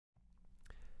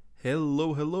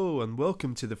Hello and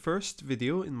welcome to the first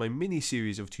video in my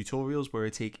mini-series of tutorials where I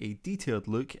take a detailed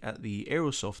look at the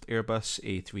Aerosoft Airbus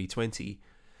A320.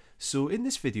 So in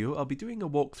this video I'll be doing a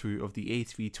walkthrough of the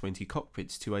A320 cockpit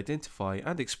to identify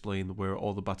and explain where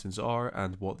all the buttons are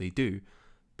and what they do.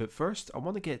 But first I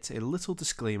want to get a little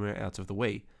disclaimer out of the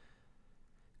way.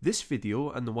 This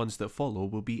video and the ones that follow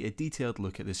will be a detailed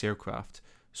look at this aircraft,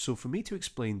 so for me to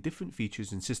explain different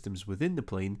features and systems within the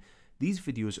plane, these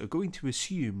videos are going to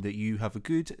assume that you have a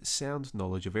good, sound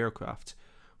knowledge of aircraft.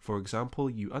 For example,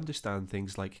 you understand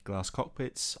things like glass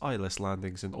cockpits, ILS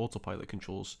landings and autopilot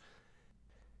controls.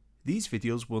 These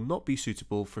videos will not be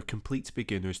suitable for complete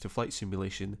beginners to flight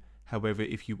simulation. However,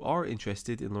 if you are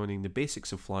interested in learning the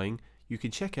basics of flying, you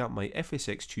can check out my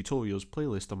FSX tutorials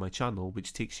playlist on my channel,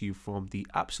 which takes you from the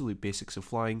absolute basics of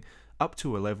flying up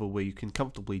to a level where you can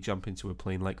comfortably jump into a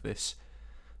plane like this.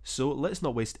 So let's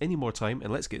not waste any more time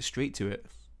and let's get straight to it.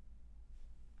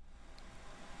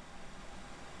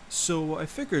 So I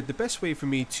figured the best way for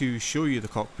me to show you the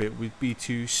cockpit would be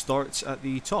to start at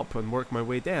the top and work my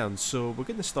way down. So we're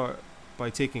going to start by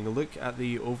taking a look at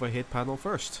the overhead panel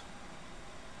first.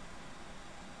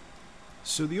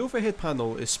 So the overhead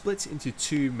panel is split into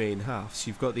two main halves.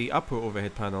 You've got the upper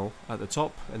overhead panel at the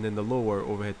top and then the lower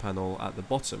overhead panel at the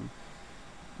bottom.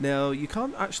 Now you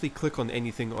can't actually click on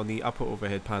anything on the upper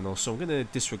overhead panel, so I'm going to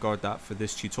disregard that for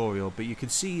this tutorial, but you can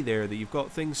see there that you've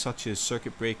got things such as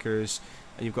circuit breakers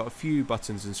and you've got a few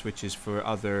buttons and switches for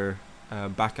other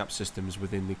backup systems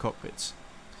within the cockpits.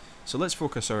 So let's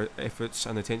focus our efforts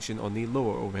and attention on the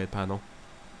lower overhead panel.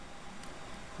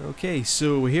 Okay,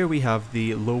 so here we have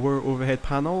the lower overhead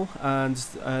panel, and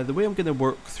the way I'm going to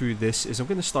work through this is I'm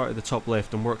going to start at the top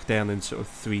left and work down in sort of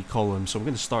three columns. So I'm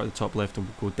going to start at the top left and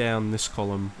go down this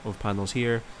column of panels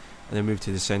here, and then move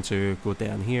to the center, go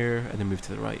down here, and then move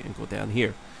to the right and go down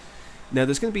here. Now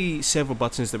there's going to be several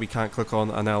buttons that we can't click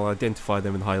on, and I'll identify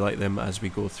them and highlight them as we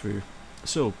go through.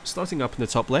 So starting up in the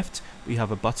top left, we have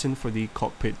a button for the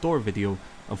cockpit door video.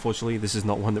 Unfortunately, this is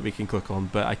not one that we can click on,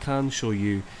 but I can show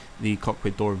you the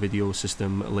cockpit door video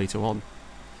system later on.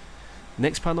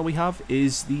 Next panel we have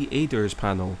is the ADIRS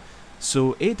panel.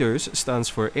 So ADIRS stands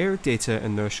for Air Data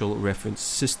Inertial Reference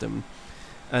System,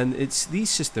 and it's these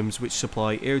systems which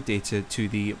supply air data to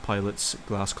the pilot's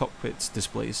glass cockpit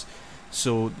displays.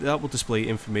 So that will display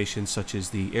information such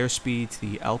as the airspeed,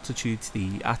 the altitude,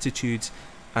 the attitude,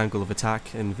 angle of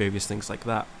attack, and various things like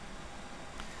that.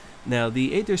 Now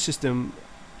the ADIRS system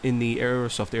in the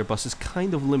Aerosoft Airbus is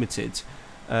kind of limited.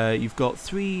 You've got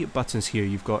three buttons here.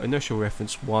 You've got inertial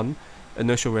reference 1,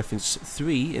 inertial reference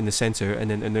 3 in the center,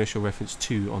 and then inertial reference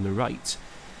 2 on the right.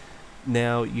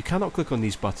 Now you cannot click on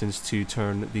these buttons to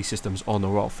turn these systems on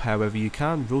or off. However, you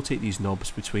can rotate these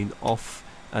knobs between off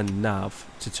and nav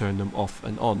to turn them off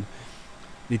and on.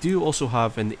 They do also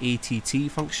have an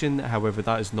ATT function, however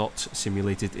that is not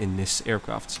simulated in this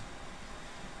aircraft.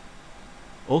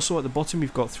 Also at the bottom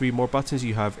you've got three more buttons.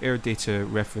 You have Air Data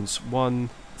Reference 1,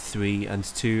 3 and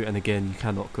 2, and again you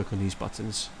cannot click on these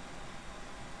buttons.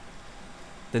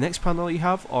 The next panel you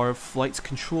have are flight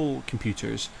control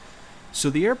computers. So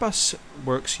the Airbus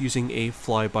works using a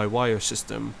fly-by-wire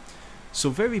system. So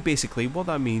very basically what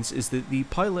that means is that the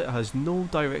pilot has no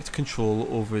direct control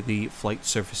over the flight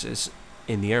surfaces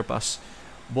in the Airbus.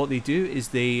 What they do is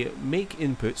they make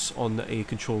inputs on a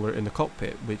controller in the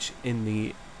cockpit, which in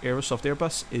the Aerosoft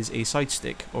Airbus is a side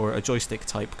stick or a joystick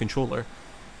type controller.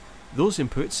 Those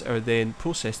inputs are then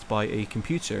processed by a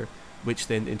computer, which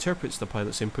then interprets the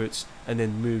pilot's inputs and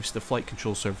then moves the flight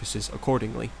control surfaces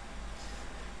accordingly.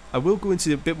 I will go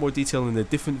into a bit more detail in a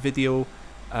different video,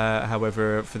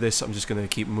 however for this I'm just going to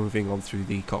keep moving on through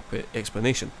the cockpit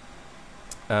explanation.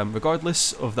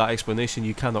 Regardless of that explanation,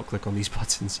 you cannot click on these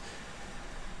buttons.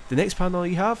 The next panel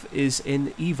you have is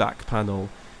an evac panel.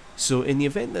 So in the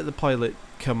event that the pilot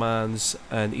commands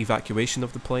an evacuation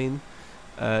of the plane,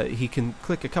 he can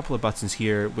click a couple of buttons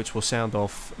here which will sound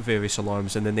off various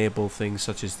alarms and enable things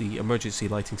such as the emergency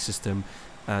lighting system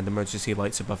and emergency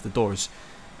lights above the doors.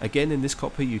 Again, in this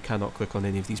cockpit you cannot click on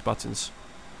any of these buttons.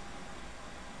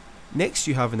 Next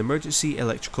you have an emergency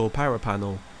electrical power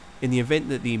panel. In the event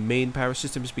that the main power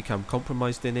systems become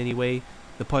compromised in any way,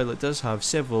 the pilot does have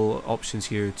several options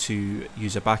here to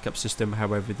use a backup system.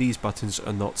 However, these buttons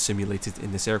are not simulated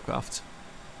in this aircraft.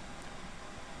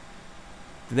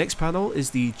 The next panel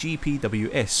is the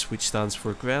GPWS, which stands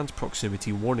for Ground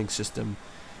Proximity Warning System.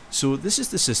 So this is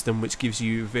the system which gives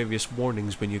you various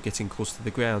warnings when you're getting close to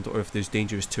the ground or if there's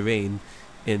dangerous terrain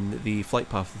in the flight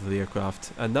path of the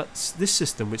aircraft, and that's this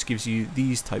system which gives you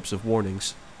these types of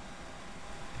warnings.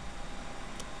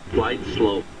 Flight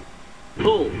slope.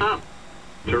 Pull up.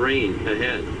 Terrain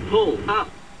ahead. Pull up.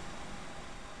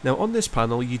 Now on this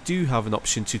panel you do have an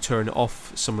option to turn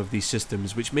off some of these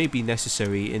systems, which may be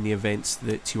necessary in the event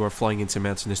that you are flying into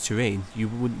mountainous terrain. You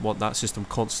wouldn't want that system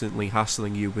constantly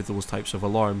hassling you with those types of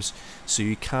alarms, so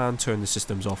you can turn the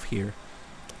systems off here,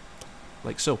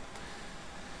 like so.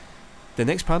 The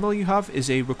next panel you have is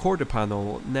a recorder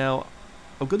panel. Now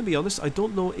I'm going to be honest, I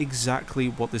don't know exactly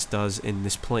what this does in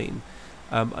this plane.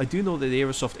 I do know that the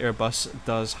Aerosoft Airbus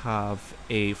does have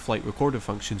a flight recorder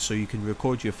function, so you can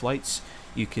record your flights,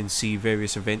 you can see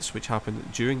various events which happen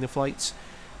during the flights,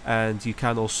 and you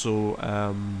can also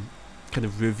kind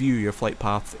of review your flight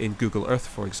path in Google Earth,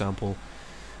 for example.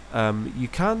 You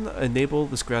can enable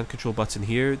this ground control button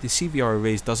here. The CVR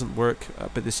arrays doesn't work,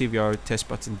 but the CVR test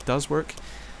button does work.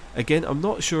 Again, I'm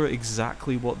not sure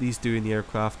exactly what these do in the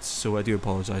aircraft, so I do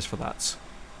apologise for that.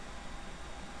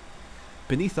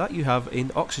 Beneath that you have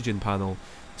an oxygen panel.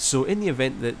 So in the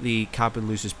event that the cabin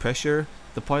loses pressure,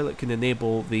 the pilot can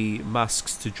enable the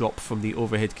masks to drop from the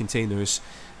overhead containers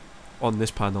on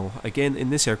this panel. Again,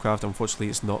 in this aircraft, unfortunately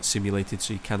it's not simulated,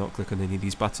 so you cannot click on any of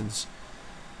these buttons.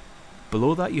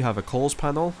 Below that you have a calls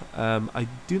panel. I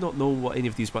do not know what any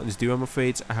of these buttons do, I'm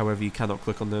afraid. However, you cannot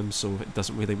click on them, so it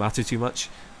doesn't really matter too much.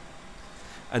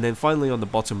 And then finally on the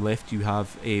bottom left you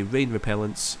have a rain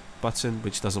repellents button,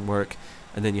 which doesn't work,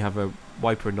 and then you have a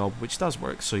wiper knob which does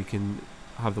work, so you can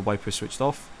have the wiper switched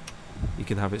off, you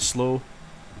can have it slow.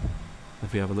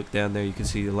 If you have a look down there you can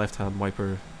see the left hand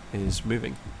wiper is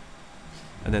moving,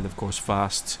 and then of course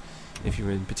fast if you're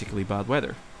in particularly bad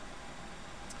weather.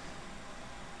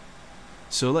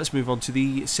 So let's move on to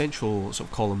the central sort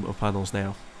of column of panels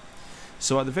now.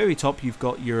 So at the very top you've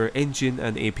got your engine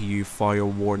and APU fire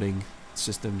warning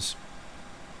systems.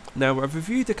 Now I've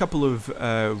reviewed a couple of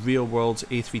real world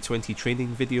A320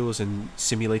 training videos and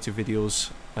simulator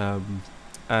videos,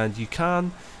 and you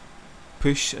can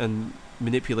push and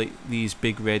manipulate these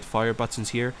big red fire buttons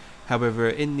here. However,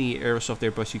 in the Aerosoft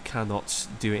Airbus you cannot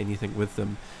do anything with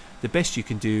them. The best you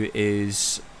can do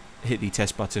is hit the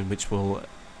test button, which will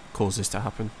cause this to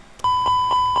happen.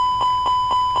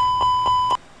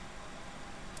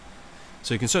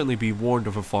 So you can certainly be warned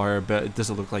of a fire, but it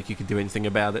doesn't look like you can do anything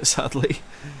about it, sadly.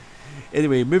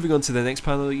 Anyway, moving on to the next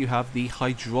panel, you have the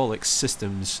hydraulics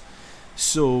systems.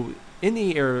 So in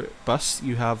the Airbus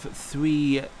you have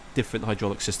 3 different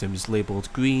hydraulic systems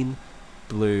labelled green,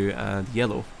 blue and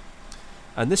yellow.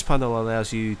 And this panel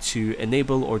allows you to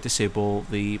enable or disable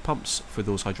the pumps for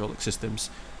those hydraulic systems.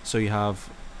 So you have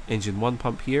engine 1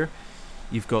 pump here,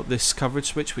 you've got this coverage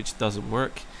switch which doesn't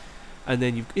work, and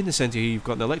then in the centre here you've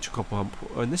got an electrical pump,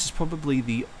 and this is probably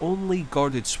the only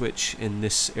guarded switch in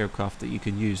this aircraft that you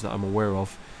can use that I'm aware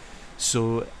of.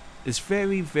 So it's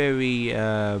very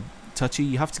touchy.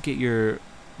 You have to get your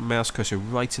mouse cursor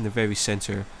right in the very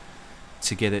centre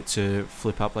to get it to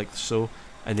flip up like so,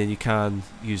 and then you can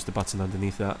use the button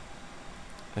underneath that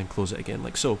and close it again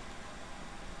like so.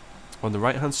 On the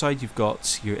right hand side you've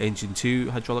got your engine 2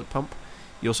 hydraulic pump.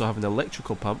 You also have an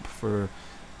electrical pump for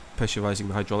pressurizing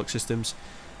the hydraulic systems,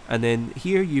 and then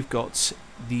here you've got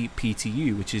the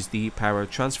PTU, which is the power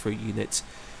transfer unit.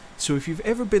 So if you've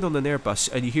ever been on an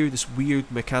Airbus and you hear this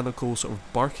weird mechanical sort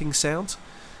of barking sound,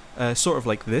 sort of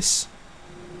like this,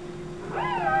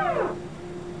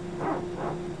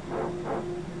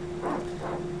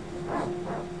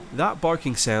 that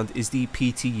barking sound is the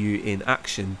PTU in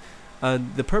action.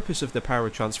 And the purpose of the power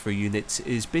transfer unit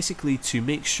is basically to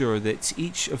make sure that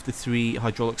each of the 3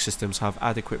 hydraulic systems have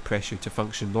adequate pressure to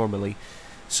function normally.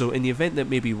 So in the event that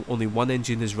maybe only one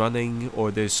engine is running or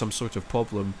there's some sort of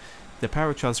problem, the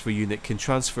power transfer unit can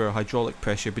transfer hydraulic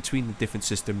pressure between the different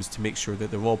systems to make sure that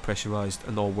they're all pressurized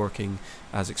and all working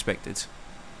as expected.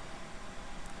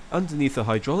 Underneath the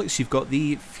hydraulics you've got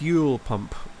the fuel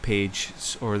pump page,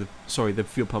 or the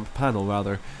fuel pump panel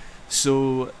rather.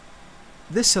 So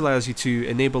this allows you to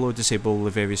enable or disable the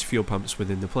various fuel pumps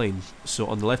within the plane. So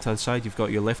on the left hand side you've got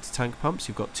your left tank pumps,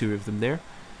 you've got 2 of them there.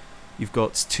 You've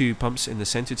got 2 pumps in the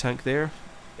centre tank there,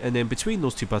 and then between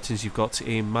those 2 buttons you've got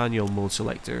a manual mode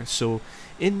selector. So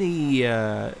in the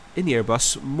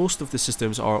Airbus most of the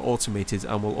systems are automated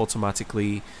and will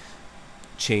automatically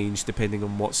change depending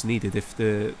on what's needed. If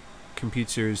the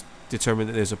computers determine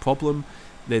that there's a problem,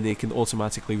 then they can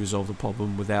automatically resolve the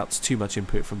problem without too much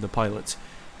input from the pilot.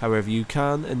 However, you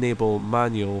can enable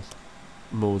manual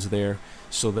modes there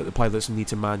so that the pilots need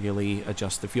to manually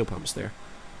adjust the fuel pumps there.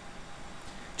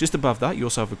 Just above that you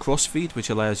also have a cross feed, which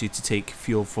allows you to take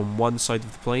fuel from one side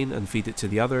of the plane and feed it to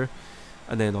the other,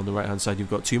 and then on the right hand side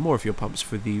you've got 2 more fuel pumps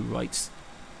for the right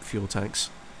fuel tanks.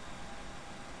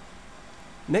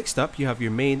 Next up you have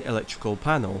your main electrical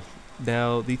panel.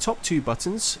 Now the top two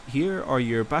buttons here are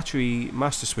your battery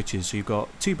master switches. So you've got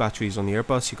two batteries on the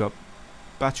Airbus. You've got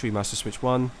battery master switch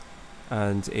 1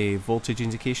 and a voltage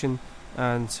indication,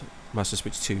 and master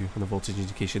switch 2 and a voltage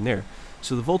indication there.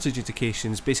 So the voltage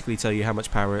indications basically tell you how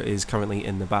much power is currently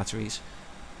in the batteries.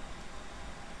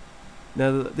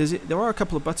 Now there are a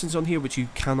couple of buttons on here which you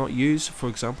cannot use. For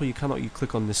example, you cannot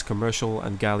click on this commercial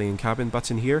and galley and cabin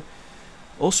button here.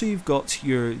 Also, you've got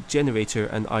your generator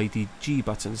and IDG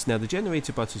buttons. Now the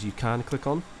generator buttons you can click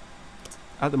on.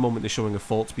 At the moment they're showing a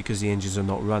fault because the engines are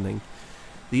not running.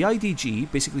 The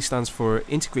IDG basically stands for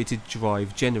Integrated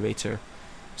Drive Generator.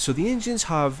 So the engines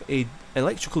have an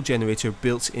electrical generator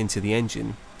built into the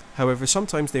engine. However,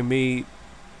 sometimes there may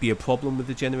be a problem with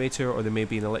the generator, or there may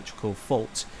be an electrical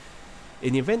fault.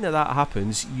 In the event that that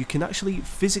happens, you can actually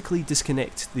physically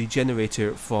disconnect the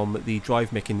generator from the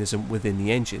drive mechanism within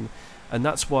the engine, and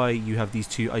that's why you have these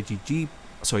two IDG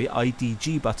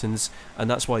buttons, and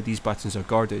that's why these buttons are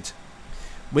guarded.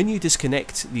 When you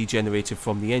disconnect the generator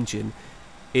from the engine,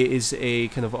 it is a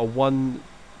kind of a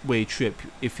one-way trip.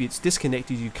 If it's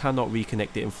disconnected, you cannot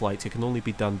reconnect it in flight. It can only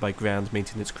be done by ground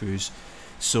maintenance crews.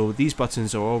 So these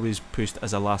buttons are always pushed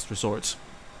as a last resort.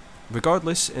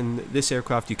 Regardless, in this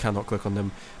aircraft you cannot click on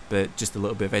them, but just a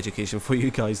little bit of education for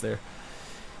you guys there.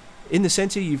 In the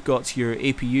center you've got your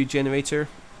APU generator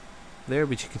there,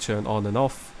 which you can turn on and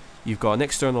off. You've got an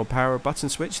external power button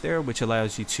switch there, which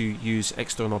allows you to use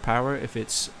external power if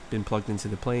it's been plugged into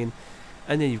the plane.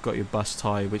 And then you've got your bus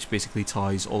tie, which basically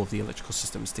ties all of the electrical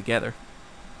systems together.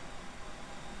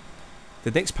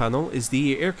 The next panel is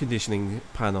the air conditioning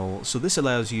panel. So this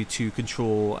allows you to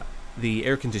control the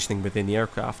air conditioning within the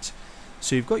aircraft.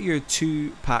 So you've got your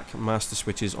two PAC master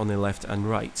switches on the left and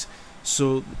right.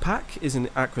 So PAC is an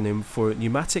acronym for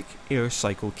Pneumatic Air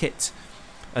Cycle Kit.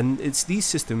 And it's these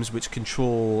systems which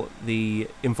control the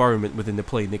environment within the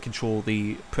plane. They control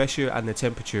the pressure and the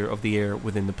temperature of the air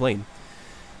within the plane.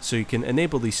 So you can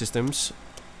enable these systems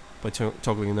by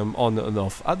toggling them on and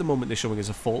off. At the moment they're showing as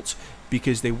a fault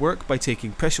because they work by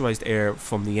taking pressurized air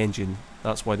from the engine.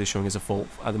 That's why they're showing as a fault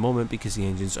at the moment, because the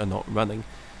engines are not running.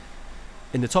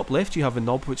 In the top left you have a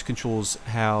knob which controls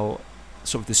how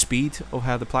sort of the speed of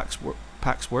how the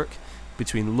PACs work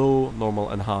between low, normal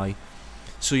and high.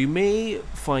 So you may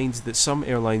find that some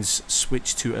airlines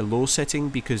switch to a low setting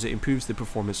because it improves the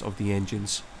performance of the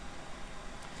engines.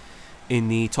 In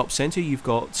the top center you've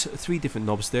got three different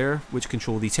knobs there which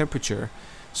control the temperature.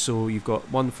 So you've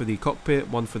got one for the cockpit,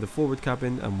 one for the forward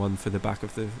cabin and one for the back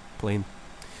of the plane.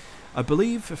 I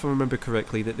believe, if I remember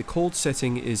correctly, that the cold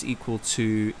setting is equal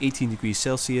to 18 degrees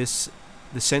Celsius.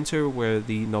 The center where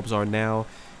the knobs are now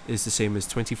is the same as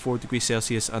 24 degrees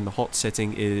Celsius, and the hot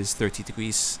setting is 30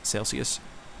 degrees Celsius.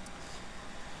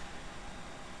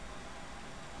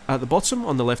 At the bottom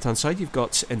on the left hand side you've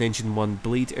got an engine 1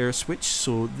 bleed air switch.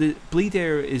 So the bleed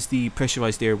air is the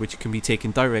pressurized air which can be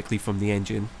taken directly from the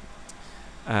engine,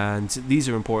 and these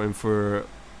are important for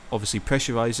obviously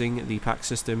pressurizing the PAC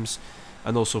systems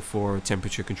and also for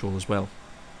temperature control as well.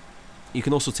 You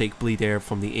can also take bleed air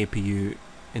from the APU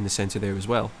in the center there as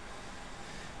well.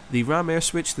 The ram air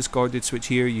switch, this guarded switch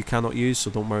here, you cannot use, so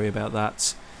don't worry about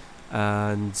that.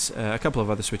 And a couple of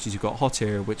other switches. You've got hot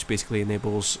air, which basically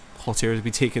enables hot air to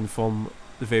be taken from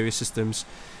the various systems,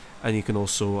 and you can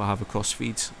also have a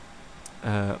crossfeed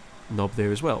knob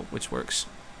there as well, which works.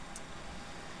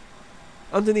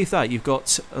 Underneath that you've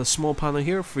got a small panel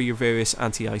here for your various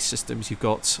anti-ice systems. You've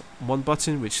got one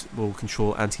button which will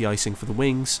control anti-icing for the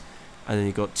wings, and then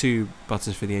you've got two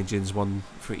buttons for the engines, one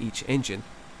for each engine.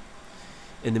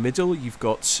 In the middle you've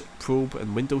got probe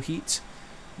and window heat.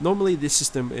 Normally this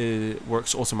system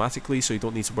works automatically, so you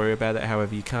don't need to worry about it.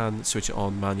 However, you can switch it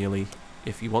on manually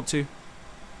if you want to.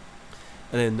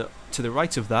 And then to the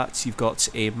right of that you've got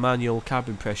a manual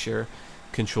cabin pressure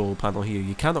control panel here.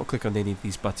 You cannot click on any of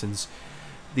these buttons.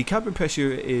 The cabin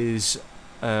pressure is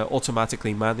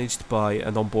automatically managed by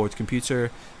an onboard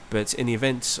computer, but in the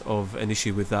event of an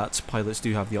issue with that, pilots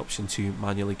do have the option to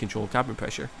manually control cabin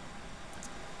pressure.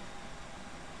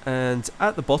 And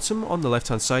at the bottom on the left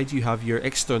hand side you have your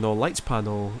external lights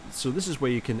panel. So this is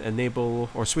where you can enable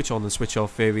or switch on and switch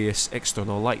off various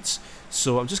external lights.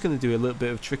 So I'm just going to do a little bit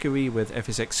of trickery with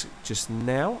FSX just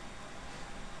now.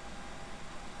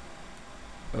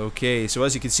 Okay, so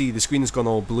as you can see the screen has gone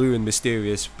all blue and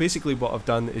mysterious. Basically what I've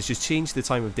done is just change the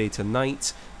time of day to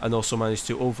night, and also managed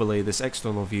to overlay this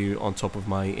external view on top of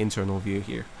my internal view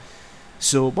here.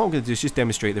 So what I'm going to do is just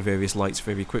demonstrate the various lights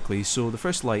very quickly. So the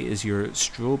first light is your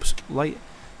strobe light.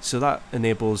 So that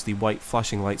enables the white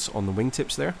flashing lights on the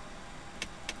wingtips there.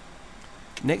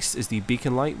 Next is the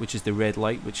beacon light, which is the red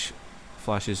light which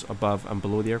flashes above and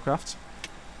below the aircraft.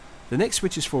 The next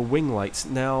switch is for wing lights.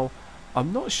 Now,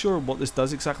 I'm not sure what this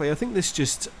does exactly. I think this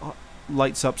just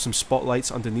lights up some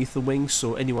spotlights underneath the wings,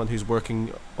 so anyone who's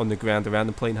working on the ground around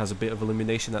the plane has a bit of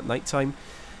illumination at night time.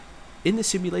 In the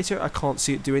simulator, I can't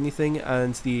see it do anything,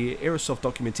 and the Aerosoft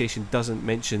documentation doesn't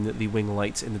mention the wing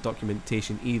lights in the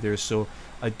documentation either, so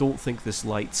I don't think this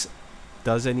light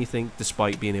does anything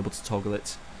despite being able to toggle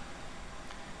it.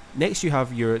 Next you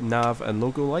have your nav and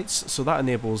logo lights, so that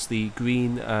enables the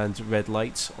green and red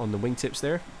lights on the wingtips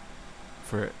there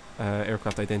for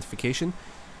aircraft identification.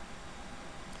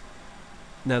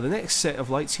 Now the next set of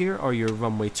lights here are your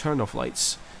runway turn-off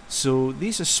lights. So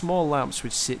these are small lamps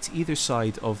which sit either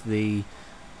side of the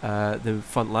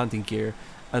front landing gear,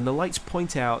 and the lights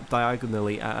point out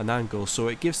diagonally at an angle, so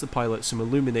it gives the pilot some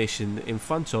illumination in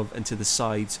front of and to the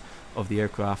sides of the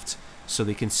aircraft, so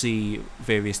they can see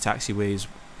various taxiways.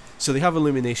 So they have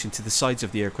illumination to the sides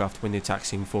of the aircraft when they're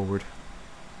taxiing forward.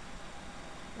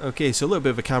 Okay, so a little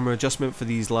bit of a camera adjustment for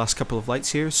these last couple of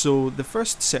lights here. So the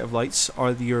first set of lights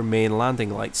are your main landing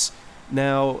lights.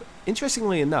 Now,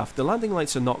 interestingly enough, the landing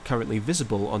lights are not currently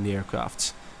visible on the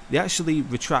aircraft. They actually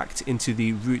retract into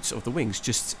the roots of the wings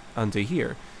just under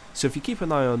here. So if you keep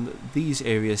an eye on these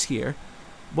areas here,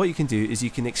 what you can do is you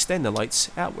can extend the lights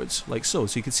outwards, like so.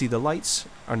 So you can see the lights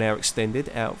are now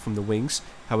extended out from the wings,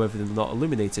 however they're not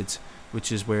illuminated,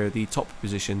 which is where the top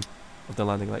position of the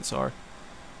landing lights are.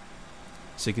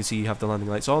 So you can see you have the landing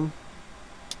lights on,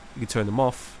 you can turn them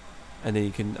off, and then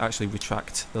you can actually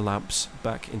retract the lamps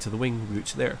back into the wing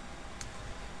route there.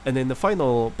 And then the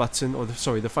final button, or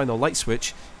the final light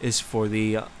switch, is for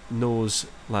the nose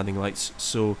landing lights.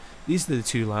 So these are the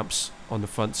two lamps on the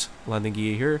front landing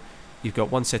gear here. You've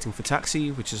got one setting for taxi,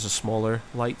 which is a smaller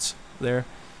light there,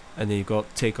 and then you've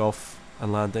got takeoff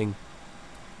and landing,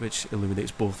 which illuminates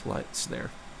both lights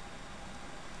there.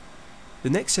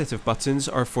 The next set of buttons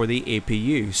are for the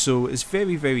APU, so it's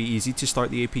very easy to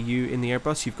start the APU in the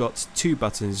Airbus. You've got two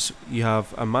buttons. You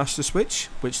have a master switch,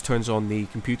 which turns on the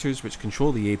computers which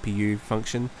control the APU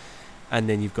function, and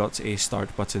then you've got a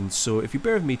start button. So if you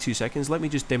bear with me 2 seconds, let me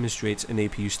just demonstrate an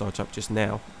APU startup just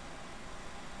now.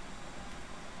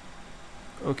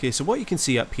 Okay, so what you can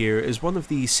see up here is one of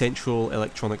the central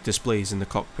electronic displays in the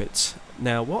cockpit.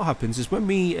 Now what happens is when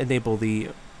we enable the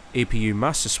APU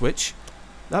master switch,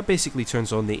 that basically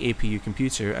turns on the APU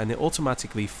computer and it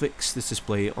automatically flicks this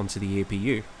display onto the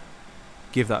APU.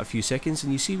 Give that a few seconds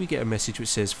and you see we get a message which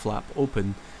says flap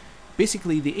open.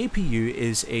 Basically the APU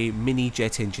is a mini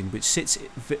jet engine which sits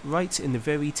right in the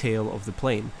very tail of the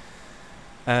plane.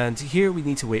 And here we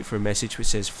need to wait for a message which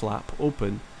says flap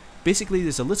open. Basically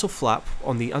there's a little flap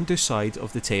on the underside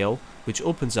of the tail which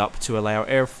opens up to allow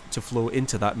air to flow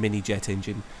into that mini jet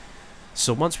engine.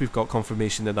 So once we've got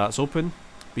confirmation that that's open,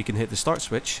 we can hit the start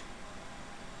switch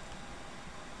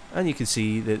and you can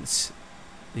see that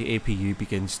the APU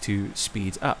begins to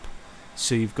speed up.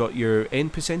 So you've got your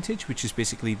end percentage, which is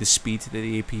basically the speed that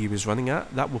the APU is running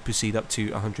at. That will proceed up to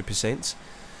 100%.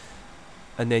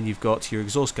 And then you've got your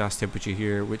exhaust gas temperature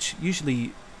here, which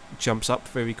usually jumps up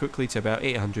very quickly to about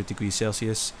 800 degrees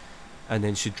Celsius and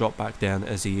then should drop back down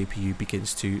as the APU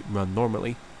begins to run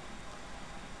normally.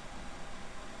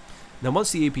 Now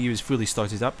once the APU is fully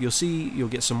started up, you'll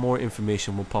get some more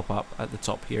information will pop up at the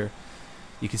top here.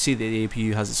 You can see that the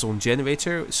APU has its own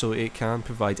generator, so it can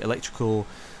provide electrical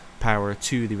power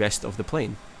to the rest of the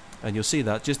plane. And you'll see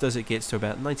that just as it gets to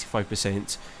about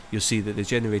 95%, you'll see that the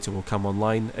generator will come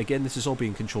online. Again, this is all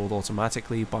being controlled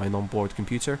automatically by an onboard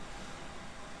computer.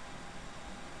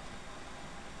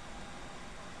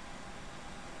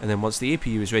 And then once the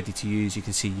APU is ready to use, you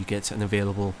can see you get an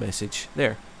available message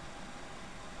there.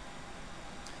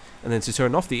 And then to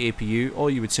turn off the APU, all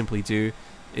you would simply do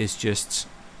is just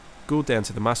go down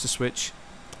to the master switch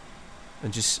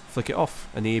and just flick it off,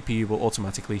 and the APU will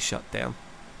automatically shut down.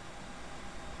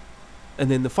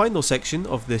 And then the final section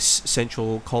of this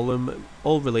central column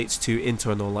all relates to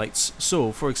internal lights.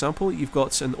 So for example, you've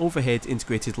got an overhead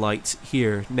integrated light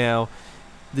here. Now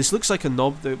this looks like a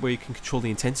knob where you can control the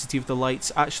intensity of the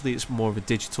lights. Actually it's more of a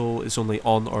digital, it's only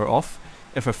on or off.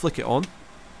 If I flick it on,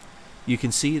 you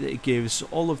can see that it gives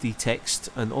all of the text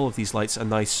and all of these lights a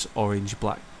nice orange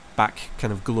black back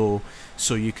kind of glow,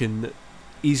 so you can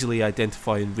easily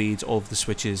identify and read all of the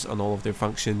switches and all of their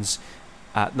functions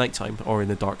at nighttime or in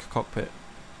the dark cockpit.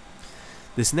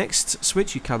 This next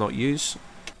switch you cannot use,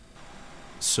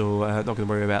 so not going to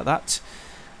worry about that.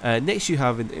 Next you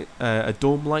have a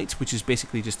dome light, which is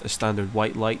basically just a standard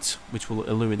white light which will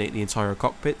illuminate the entire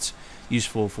cockpit,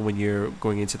 useful for when you're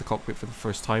going into the cockpit for the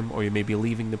first time or you may be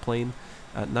leaving the plane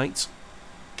at night.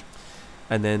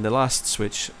 And then the last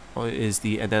switch is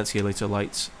the annunciator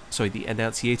light,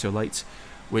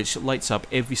 which lights up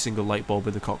every single light bulb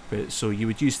in the cockpit. So you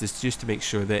would use this just to make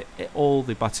sure that all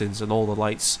the buttons and all the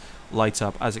lights light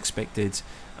up as expected,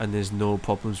 and there's no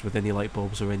problems with any light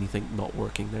bulbs or anything not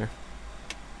working there.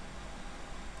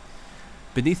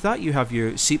 Beneath that you have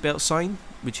your seatbelt sign,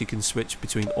 which you can switch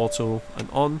between auto and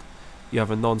on. You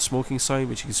have a non-smoking sign,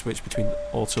 which you can switch between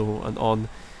auto and on.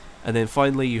 And then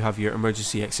finally you have your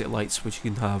emergency exit lights, which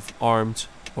you can have armed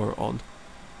or on.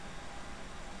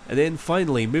 And then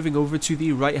finally, moving over to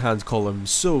the right hand column.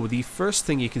 So the first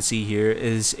thing you can see here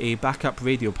is a backup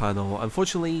radio panel.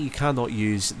 Unfortunately, you cannot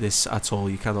use this at all.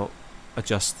 You cannot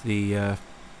adjust the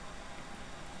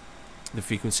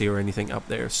frequency or anything up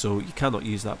there, so you cannot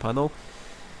use that panel.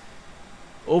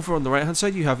 Over on the right hand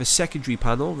side you have a secondary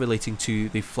panel relating to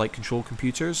the flight control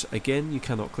computers. Again, you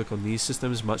cannot click on these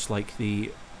systems, much like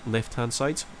the left hand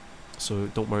side, so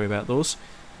don't worry about those.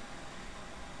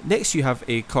 Next you have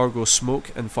a cargo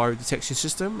smoke and fire detection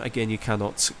system. Again, you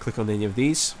cannot click on any of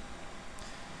these.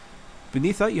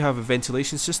 Beneath that you have a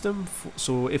ventilation system,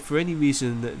 so if for any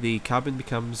reason the cabin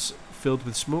becomes filled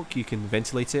with smoke, you can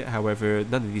ventilate it. However,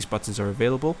 none of these buttons are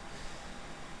available.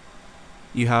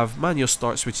 You have manual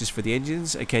start switches for the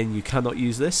engines. Again, you cannot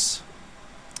use this.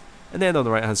 And then on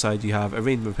the right hand side you have a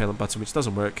rain repellent button, which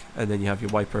doesn't work, and then you have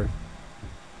your wiper,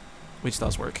 which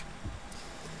does work.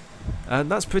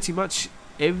 And that's pretty much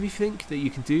everything that you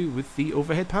can do with the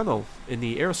overhead panel in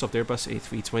the Aerosoft Airbus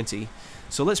A320.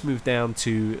 So let's move down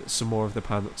to some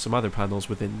other panels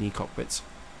within the cockpit.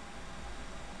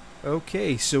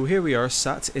 Okay, so here we are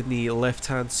sat in the left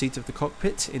hand seat of the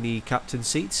cockpit, in the captain's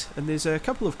seat, and there's a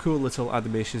couple of cool little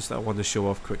animations that I want to show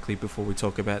off quickly before we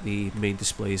talk about the main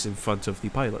displays in front of the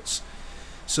pilots.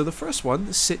 So the first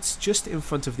one sits just in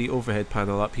front of the overhead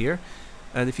panel up here,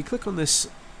 and if you click on this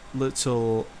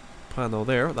little panel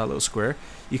there, that little square,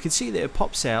 you can see that it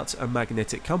pops out a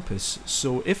magnetic compass.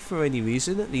 So if for any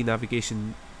reason the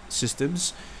navigation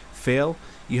systems fail,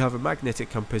 you have a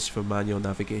magnetic compass for manual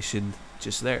navigation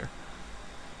just there.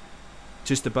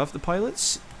 Just above the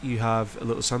pilots you have a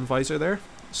little sun visor there,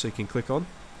 so you can click on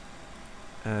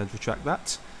and retract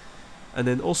that. And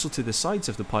then also to the sides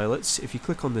of the pilots, if you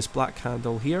click on this black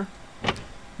handle here,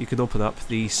 you can open up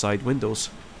the side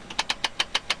windows.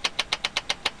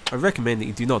 I recommend that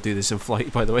you do not do this in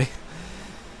flight, by the way.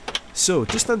 So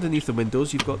just underneath the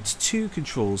windows you've got two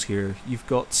controls here. You've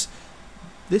got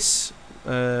this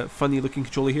funny looking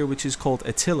controller here, which is called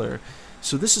a tiller.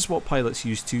 So this is what pilots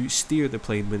use to steer the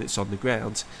plane when it's on the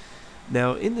ground.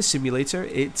 Now in the simulator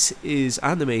it is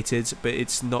animated, but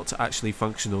it's not actually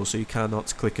functional, so you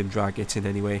cannot click and drag it in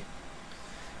any way.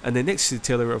 And then next to the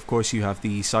tiller, of course, you have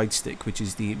the side stick, which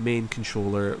is the main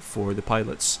controller for the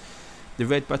pilots. The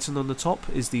red button on the top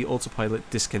is the autopilot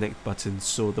disconnect button,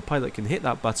 so the pilot can hit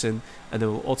that button and it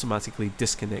will automatically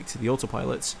disconnect the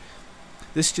autopilot.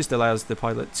 This just allows the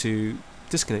pilot to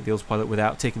disconnect the autopilot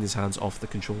without taking his hands off the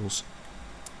controls.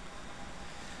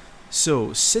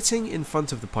 So sitting in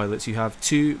front of the pilots you have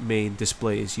two main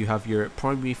displays. You have your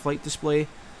primary flight display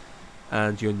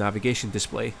and your navigation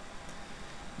display.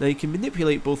 Now you can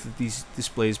manipulate both of these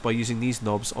displays by using these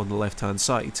knobs on the left hand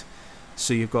side.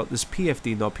 So you've got this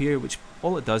PFD knob here, which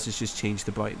all it does is just change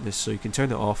the brightness, so you can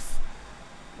turn it off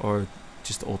or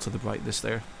just alter the brightness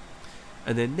there.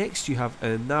 And then next you have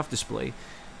a nav display.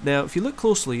 Now if you look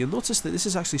closely you'll notice that this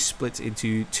is actually split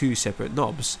into two separate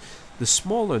knobs. The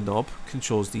smaller knob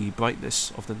controls the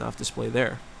brightness of the nav display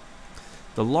there.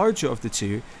 The larger of the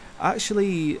two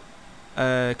actually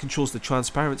controls the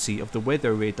transparency of the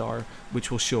weather radar,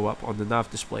 which will show up on the nav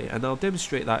display, and I'll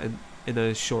demonstrate that in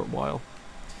a short while.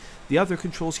 The other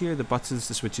controls here, the buttons,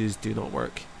 the switches, do not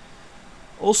work.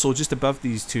 Also, just above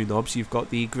these two knobs you've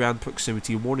got the ground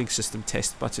proximity warning system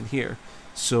test button here.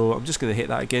 So I'm just going to hit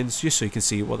that again just so you can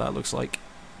see what that looks like.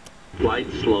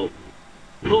 Flight slope.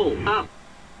 Pull up.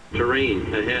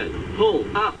 Terrain ahead.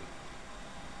 Pull up.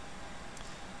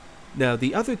 Now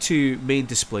the other two main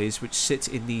displays which sit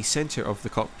in the center of the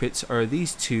cockpit are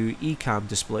these two ECAM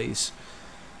displays.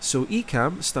 So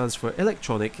ECAM stands for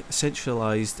Electronic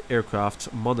Centralized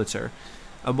Aircraft Monitor,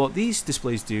 and what these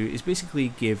displays do is basically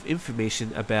give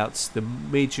information about the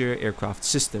major aircraft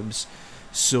systems.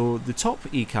 So the top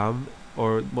ECAM,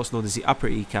 or what's known as the upper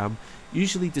ECAM,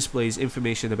 usually displays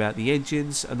information about the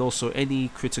engines, and also any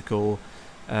critical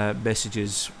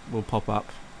messages will pop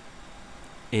up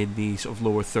in the sort of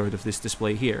lower third of this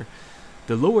display here.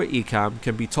 The lower ECAM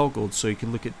can be toggled, so you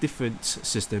can look at different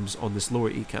systems on this lower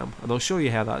ECAM, and I'll show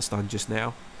you how that's done just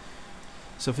now.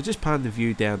 So if I just pan the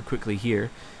view down quickly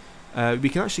here, we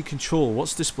can actually control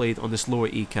what's displayed on this lower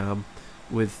ECAM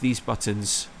with these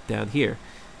buttons down here.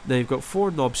 Now you've got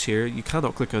 4 knobs here, you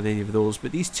cannot click on any of those,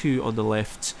 but these 2 on the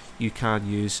left you can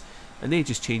use, and they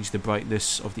just change the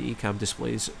brightness of the ECAM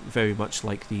displays, very much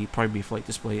like the primary flight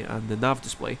display and the nav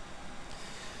display.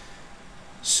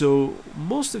 So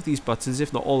most of these buttons,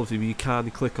 if not all of them, you can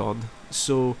click on.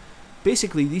 So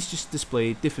basically these just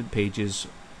display different pages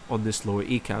on this lower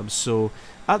ECAM. So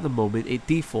at the moment it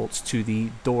defaults to the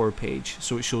door page,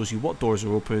 so it shows you what doors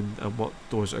are open and what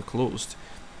doors are closed.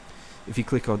 If you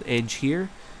click on Eng here,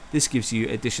 this gives you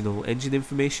additional engine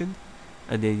information,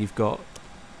 and then you've got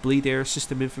bleed air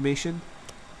system information,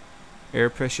 air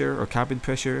pressure or cabin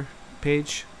pressure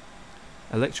page,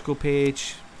 electrical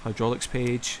page, hydraulics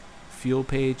page, fuel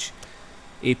page,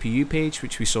 APU page,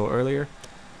 which we saw earlier,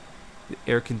 the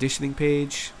air conditioning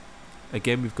page.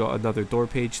 Again, we've got another door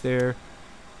page there,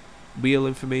 wheel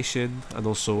information, and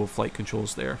also flight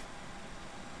controls there.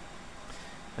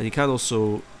 And you can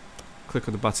also click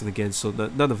on the button again so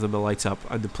that none of them will light up,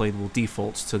 and the plane will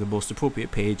default to the most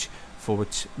appropriate page for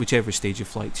whichever stage of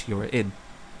flight you're in.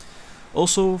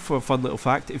 Also, for a fun little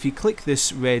fact, if you click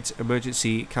this red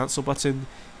emergency cancel button,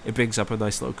 it brings up a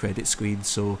nice little credit screen,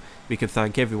 so we can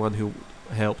thank everyone who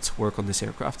helped work on this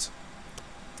aircraft.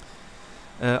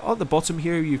 On the bottom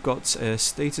here you've got a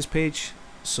status page,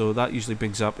 so that usually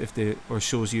brings up or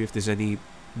shows you if there's any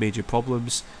major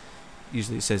problems.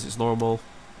 Usually it says it's normal.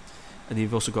 And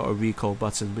you've also got a recall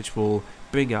button, which will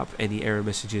bring up any error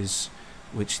messages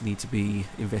which need to be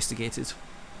investigated.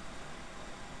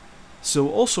 So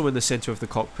also in the center of the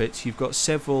cockpit you've got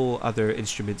several other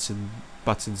instruments and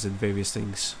buttons and various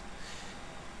things.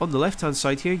 On the left hand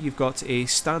side here you've got a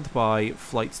standby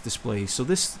flight display, so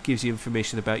this gives you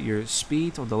information about your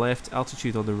speed on the left,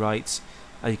 altitude on the right,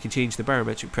 and you can change the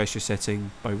barometric pressure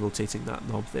setting by rotating that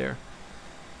knob there.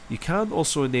 You can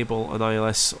also enable an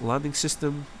ILS landing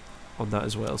system on that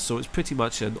as well, so it's pretty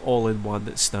much an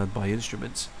all-in-one standby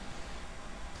instrument.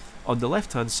 On the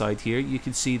left hand side here you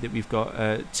can see that we've got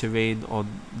a terrain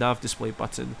on nav display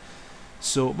button.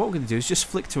 So what we're going to do is just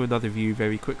flick to another view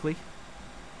very quickly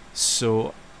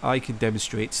so I can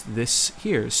demonstrate this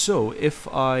here. So if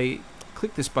I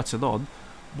click this button on,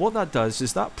 what that does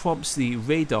is that prompts the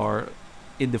radar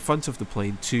in the front of the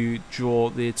plane to draw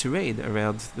the terrain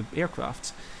around the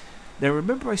aircraft. Now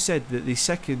remember I said that the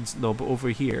second knob over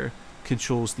here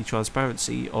controls the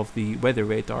transparency of the weather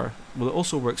radar. Well, it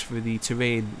also works for the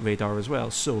terrain radar as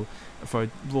well. So if I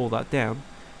roll that down,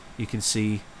 you can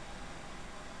see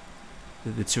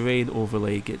that the terrain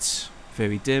overlay gets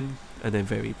very dim and then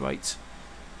very bright.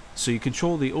 So you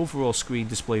control the overall screen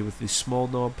display with the small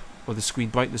knob, or the screen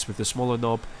brightness with the smaller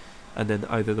knob, and then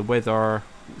either the weather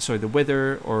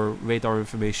or radar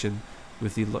information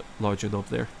with the larger knob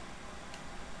there.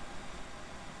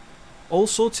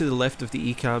 Also to the left of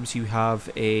the ECAMs you have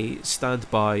a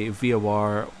standby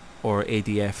VOR or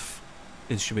ADF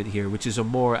instrument here, which is a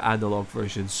more analog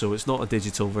version, so it's not a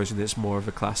digital version, it's more of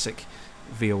a classic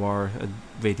VOR and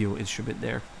radio instrument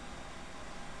there.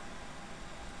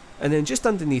 And then just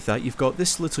underneath that you've got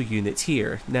this little unit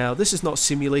here. Now this is not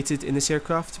simulated in this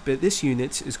aircraft, but this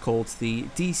unit is called the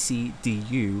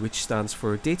DCDU, which stands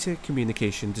for Data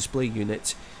Communication Display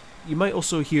Unit. You might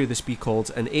also hear this be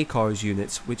called an ACARS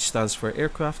unit, which stands for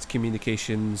Aircraft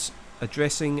Communications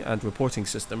Addressing and Reporting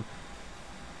System.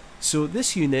 So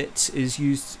this unit is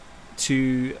used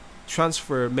to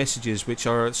transfer messages which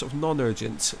are sort of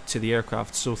non-urgent to the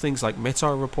aircraft, so things like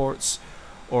METAR reports,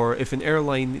 or if an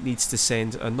airline needs to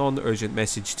send a non-urgent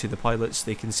message to the pilots,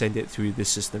 they can send it through this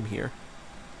system here.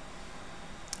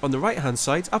 On the right hand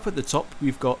side, up at the top,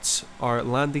 we've got our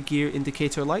landing gear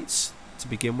indicator lights to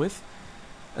begin with.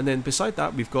 And then beside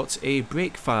that we've got a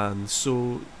brake fan,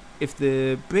 so if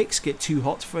the brakes get too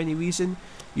hot for any reason,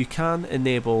 you can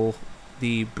enable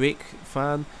the brake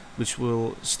fan, which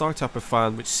will start up a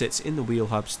fan which sits in the wheel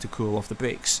hubs to cool off the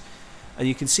brakes. And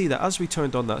you can see that as we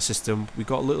turned on that system, we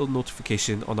got a little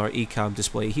notification on our ECAM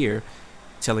display here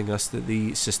telling us that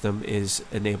the system is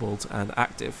enabled and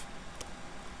active.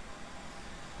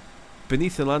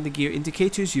 Beneath the landing gear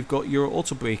indicators you've got your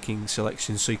auto braking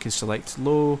selection, so you can select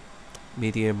low,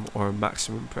 medium or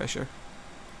maximum pressure.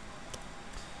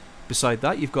 Beside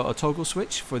that you've got a toggle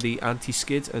switch for the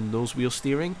anti-skid and nose wheel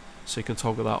steering, so you can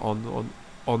toggle that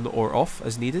on or off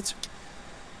as needed.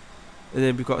 And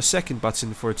then we've got a second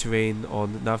button for terrain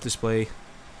on nav display.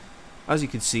 As you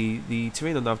can see, the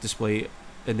terrain on nav display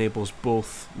enables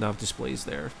both nav displays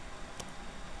there.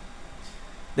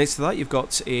 Next to that you've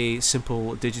got a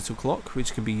simple digital clock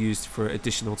which can be used for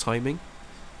additional timing.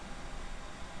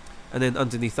 And then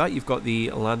underneath that you've got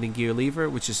the landing gear lever,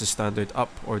 which is a standard up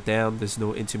or down, there's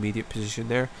no intermediate position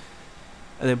there.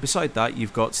 And then beside that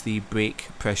you've got the brake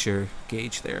pressure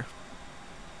gauge there.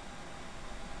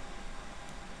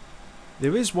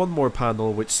 There is one more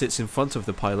panel which sits in front of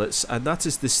the pilots, and that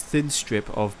is this thin strip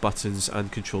of buttons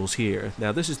and controls here.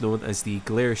 Now this is known as the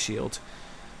glare shield.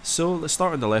 So let's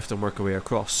start on the left and work our way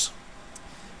across.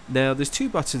 Now there's two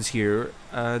buttons here,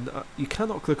 and you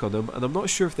cannot click on them, and I'm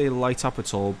not sure if they light up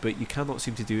at all, but you cannot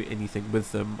seem to do anything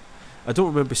with them. I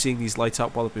don't remember seeing these light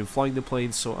up while I've been flying the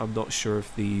plane, so I'm not sure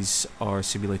if these are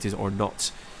simulated or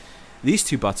not. These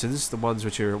two buttons, the ones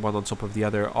which are one on top of the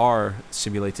other, are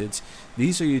simulated.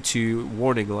 These are your two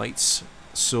warning lights.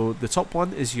 So the top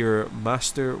one is your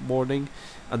master warning,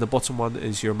 and the bottom one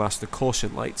is your master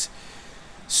caution light.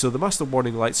 So the master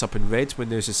warning lights up in red when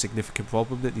there's a significant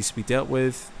problem that needs to be dealt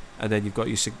with, and then you've got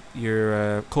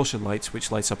your caution light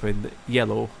which lights up in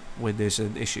yellow when there's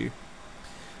an issue.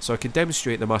 So I can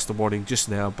demonstrate the master warning just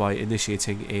now by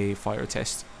initiating a fire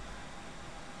test.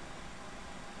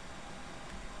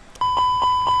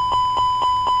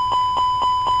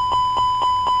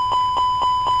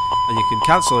 And you can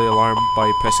cancel the alarm by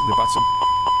pressing the button.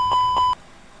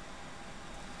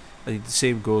 And the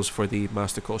same goes for the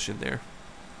master caution there.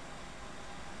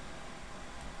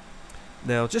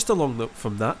 Now just along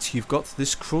from that, you've got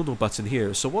this chrono button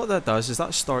here. So what that does is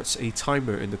that starts a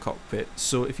timer in the cockpit.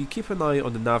 So if you keep an eye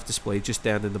on the nav display just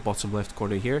down in the bottom left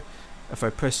corner here, if I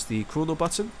press the chrono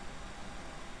button,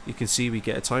 you can see we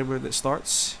get a timer that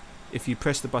starts. If you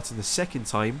press the button the second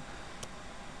time,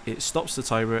 it stops the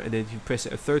timer, and then if you press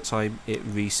it a third time, it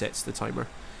resets the timer.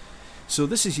 So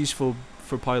this is useful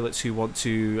for pilots who want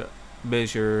to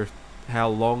measure how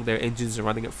long their engines are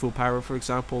running at full power, for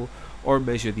example, or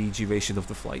measure the duration of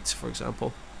the flight, for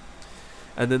example.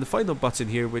 And then the final button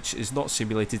here, which is not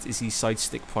simulated, is the side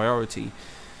stick priority.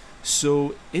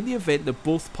 So in the event that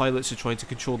both pilots are trying to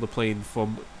control the plane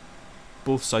from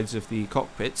both sides of the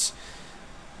cockpits,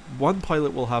 one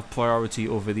pilot will have priority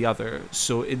over the other.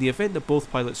 So in the event that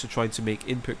both pilots are trying to make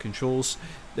input controls,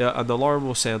 an alarm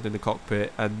will sound in the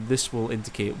cockpit, and this will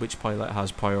indicate which pilot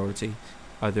has priority,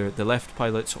 either the left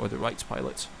pilot or the right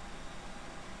pilot.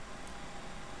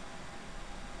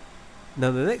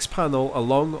 Now the next panel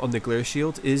along on the glare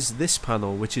shield is this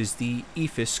panel, which is the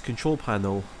EFIS control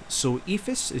panel. So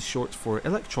EFIS is short for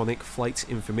Electronic Flight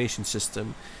Information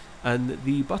System, and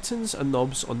the buttons and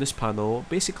knobs on this panel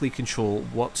basically control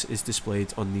what is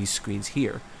displayed on these screens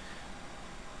here.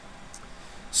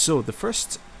 So the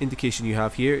first indication you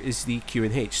have here is the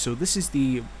QNH. So this is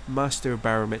the master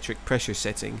barometric pressure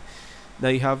setting. Now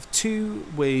you have two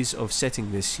ways of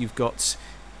setting this. You've got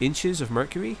inches of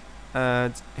mercury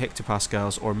and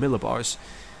hectopascals or millibars,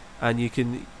 and you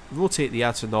can rotate the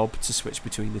outer knob to switch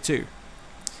between the two.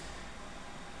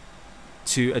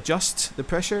 To adjust the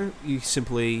pressure, you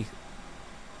simply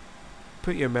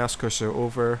put your mouse cursor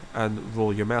over and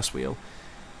roll your mouse wheel,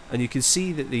 and you can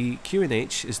see that the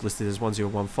QNH is listed as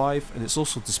 1015, and it's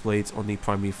also displayed on the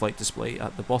primary flight display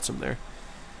at the bottom there.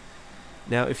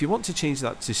 Now if you want to change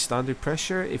that to standard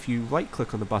pressure, if you right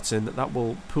click on the button, that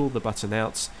will pull the button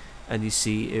out, and you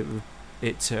see it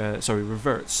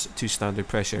reverts to standard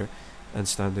pressure, and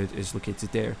standard is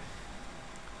located there.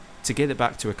 To get it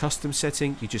back to a custom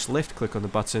setting, you just left click on the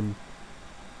button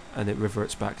and it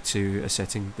reverts back to a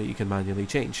setting that you can manually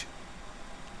change.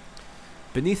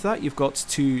 Beneath that you've got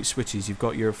two switches. You've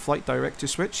got your flight director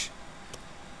switch,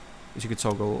 which you can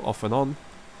toggle off and on,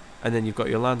 and then you've got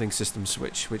your landing system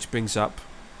switch, which brings up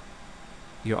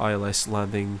your ILS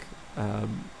landing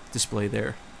display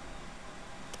there.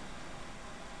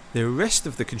 The rest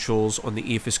of the controls on the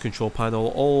EFIS control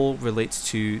panel all relate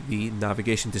to the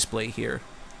navigation display here.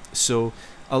 So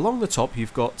along the top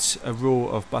you've got a row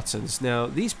of buttons. Now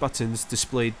these buttons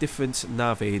display different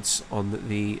nav aids on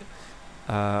the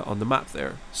map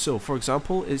there. So for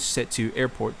example, it's set to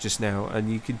airport just now,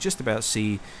 and you can just about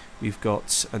see we've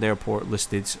got an airport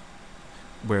listed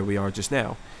where we are just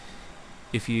now.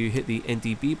 If you hit the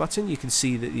NDB button, you can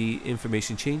see that the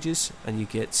information changes and you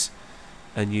get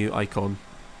a new icon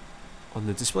on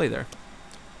the display there.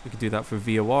 We can do that for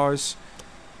VORs,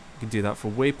 you can do that for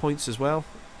waypoints as well,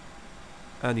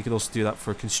 and you can also do that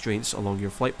for constraints along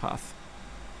your flight path.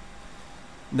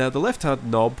 Now the left hand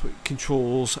knob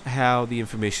controls how the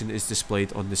information is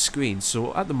displayed on the screen.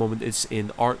 So at the moment it's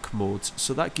in arc mode,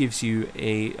 so that gives you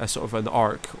a sort of an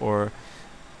arc or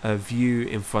a view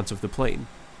in front of the plane.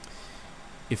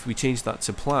 If we change that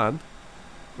to plan,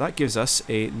 that gives us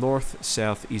a north,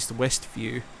 south, east, west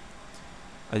view,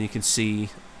 and you can see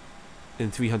in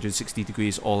 360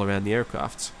 degrees all around the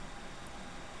aircraft.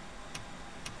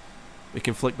 We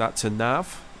can flick that to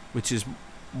nav, which is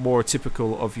more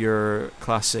typical of your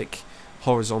classic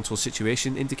horizontal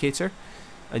situation indicator,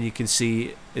 and you can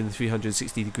see in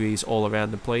 360 degrees all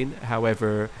around the plane.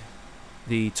 However,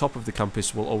 the top of the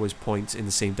compass will always point in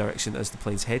the same direction as the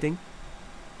plane's heading.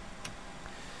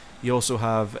 You also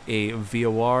have a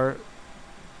VOR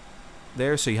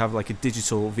there, so you have like a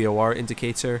digital VOR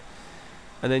indicator,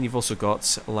 and then you've also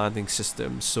got a landing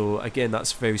system. So again,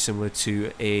 that's very similar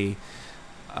to a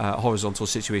horizontal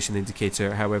situation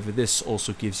indicator. However, this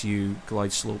also gives you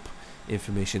glide slope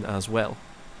information as well.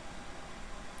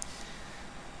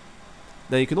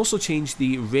 Now you can also change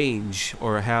the range,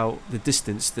 or how the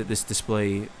distance that this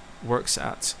display works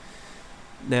at.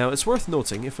 Now it's worth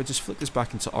noting, if I just flick this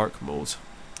back into arc mode,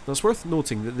 now it's worth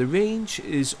noting that the range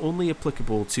is only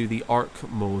applicable to the arc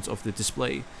mode of the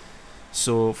display.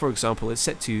 So for example, it's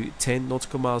set to 10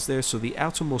 nautical miles there, so the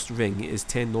outermost ring is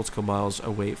 10 nautical miles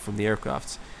away from the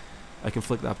aircraft. I can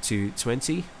flick that up to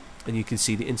 20, and you can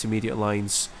see the intermediate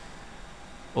lines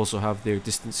also have their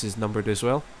distances numbered as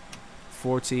well.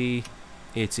 40,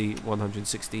 80,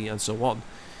 160, and so on.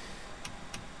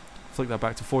 Flick that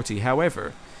back to 40.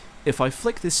 However, if I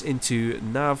flick this into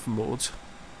nav mode,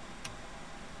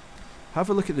 have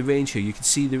a look at the range here. You can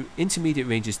see the intermediate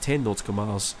range is 10 nautical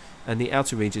miles and the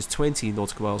outer range is 20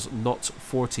 nautical miles, not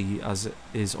 40 as it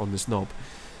is on this knob.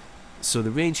 So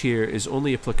the range here is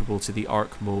only applicable to the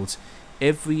arc mode.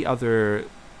 Every other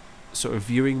sort of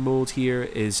viewing mode here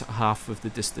is half of the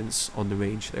distance on the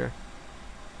range there.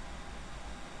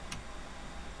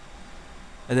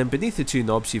 And then beneath the two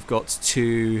knobs you've got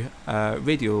two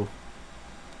radio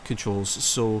controls.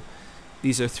 So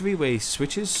these are three-way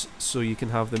switches, so you can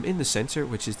have them in the center,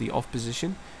 which is the off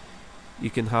position.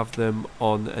 You can have them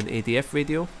on an ADF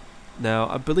radio. Now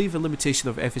I believe a limitation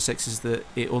of FSX is that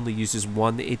it only uses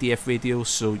one ADF radio,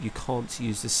 so you can't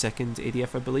use the second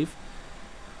ADF, I believe.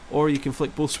 Or you can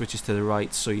flick both switches to the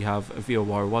right, so you have a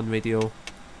VOR1 radio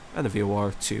and a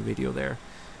VOR2 radio there.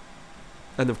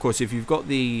 And of course, if you've got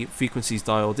the frequencies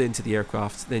dialed into the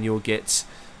aircraft, then you'll get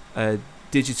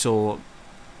digital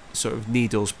sort of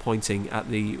needles pointing at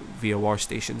the VOR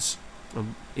stations,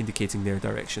 indicating their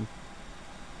direction.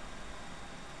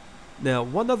 Now,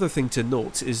 one other thing to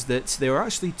note is that there are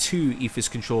actually two EFIS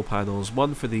control panels,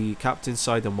 one for the captain's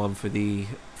side and one for the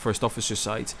first officer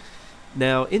side.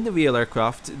 Now, in the real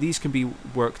aircraft, these can be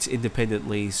worked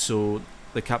independently, so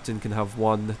the captain can have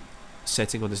one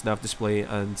setting on his nav display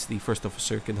and the first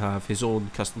officer can have his own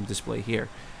custom display here.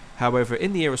 However,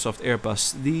 in the Aerosoft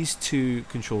Airbus, these two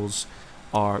controls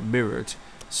are mirrored,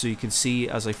 so you can see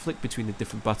as I flick between the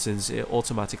different buttons, it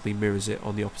automatically mirrors it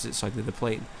on the opposite side of the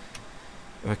plane.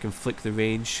 If I can flick the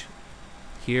range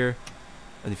here,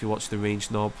 and if you watch the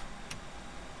range knob,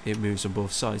 it moves on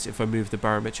both sides. If I move the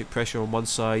barometric pressure on one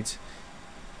side,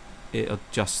 it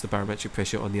adjusts the barometric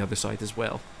pressure on the other side as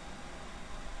well.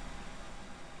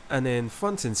 And then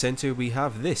front and center we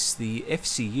have this, the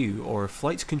FCU, or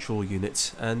Flight Control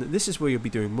Unit, and this is where you'll be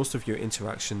doing most of your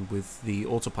interaction with the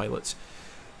autopilot.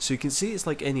 So you can see it's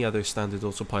like any other standard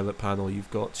autopilot panel.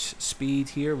 You've got speed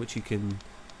here, which you can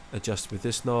adjust with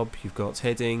this knob. You've got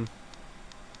heading,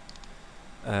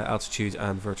 altitude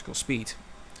and vertical speed.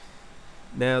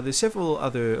 Now there's several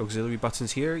other auxiliary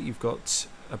buttons here. You've got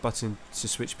a button to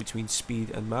switch between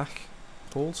speed and Mach,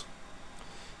 hold.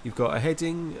 You've got a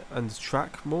heading and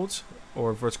track mode,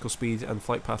 or vertical speed and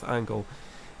flight path angle.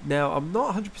 Now I'm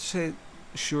not 100%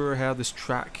 sure how this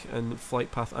track and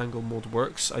flight path angle mode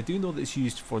works. I do know that it's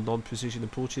used for non-precision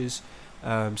approaches,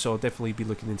 so I'll definitely be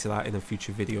looking into that in a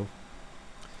future video.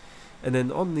 And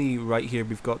then on the right here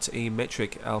we've got a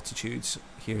metric altitude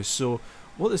here. So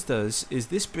what this does is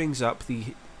this brings up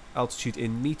the altitude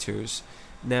in meters.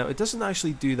 Now it doesn't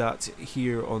actually do that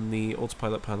here on the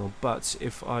autopilot panel, but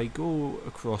if I go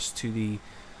across to the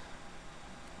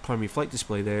primary flight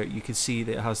display there, you can see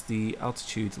that it has the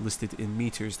altitude listed in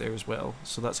meters there as well.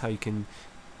 So that's how you can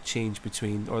change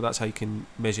between, or that's how you can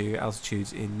measure your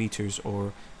altitude in meters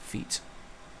or feet.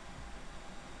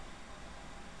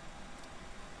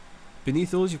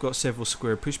 Beneath those you've got several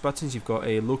square push buttons. You've got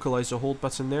a localizer hold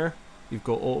button there. You've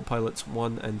got autopilot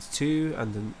 1 and 2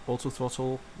 and an auto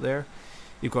throttle there.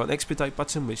 You've got an expedite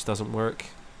button which doesn't work,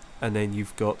 and then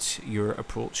you've got your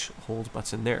approach hold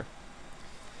button there.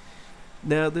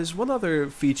 Now there's one other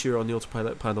feature on the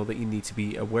autopilot panel that you need to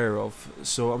be aware of,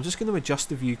 so I'm just going to adjust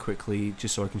the view quickly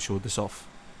just so I can show this off.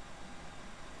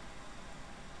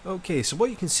 Okay, so what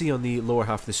you can see on the lower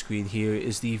half of the screen here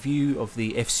is the view of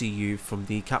the FCU from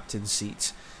the captain's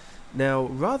seat. Now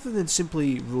rather than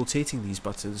simply rotating these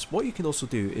buttons, what you can also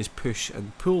do is push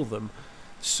and pull them.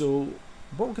 So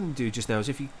what I'm going to do just now is,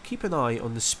 if you keep an eye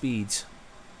on the speed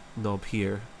knob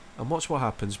here and watch what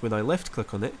happens when I left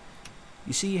click on it,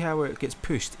 you see how it gets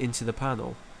pushed into the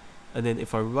panel, and then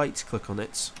if I right click on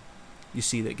it, you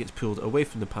see that it gets pulled away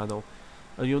from the panel.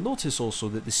 And you'll notice also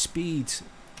that the speed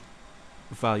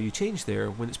value changed there.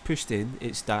 When it's pushed in,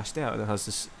 it's dashed out and it has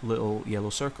this little yellow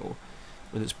circle.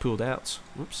 When it's pulled out,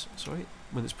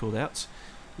 when it's pulled out,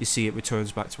 you see it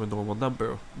returns back to a normal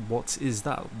number. What is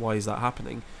that? Why is that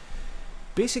happening?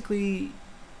 Basically,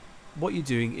 what you're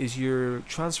doing is you're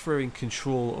transferring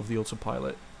control of the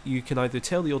autopilot. You can either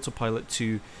tell the autopilot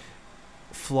to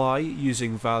fly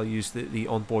using values that the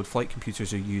onboard flight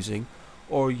computers are using,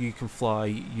 or you can fly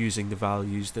using the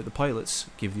values that the pilots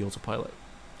give the autopilot.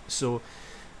 So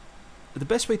the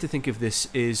best way to think of this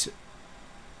is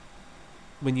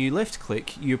when you left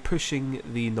click, you're pushing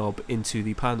the knob into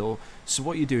the panel. So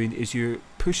what you're doing is you're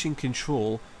pushing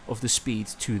control of the speed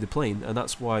to the plane, and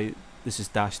that's why this is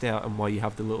dashed out and why you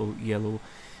have the little yellow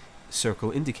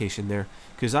circle indication there,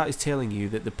 because that is telling you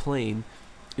that the plane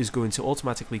is going to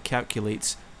automatically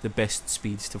calculate the best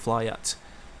speeds to fly at.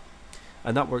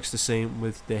 And that works the same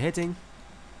with the heading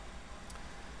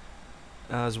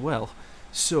as well.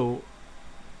 So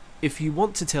if you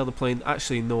want to tell the plane,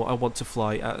 actually no, I want to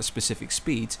fly at a specific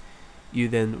speed, you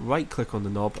then right click on the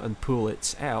knob and pull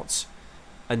it out,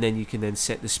 and then you can then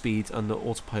set the speed and the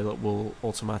autopilot will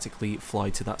automatically fly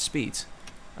to that speed.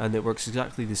 And it works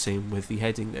exactly the same with the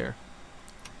heading there.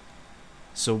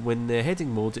 So when the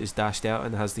heading mode is dashed out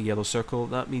and has the yellow circle,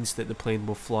 that means that the plane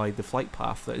will fly the flight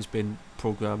path that has been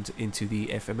programmed into the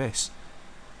FMS.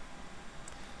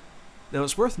 Now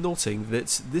it's worth noting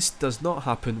that this does not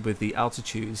happen with the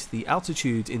altitude. The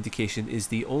altitude indication is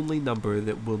the only number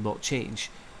that will not change.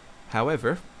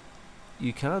 However,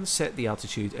 you can set the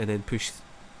altitude and then push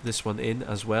this one in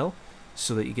as well,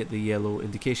 so that you get the yellow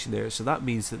indication there. So that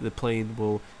means that the plane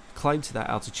will climb to that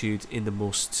altitude in the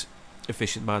most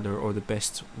efficient manner, or the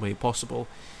best way possible.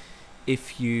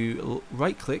 If you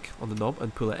right click on the knob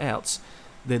and pull it out,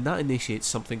 then that initiates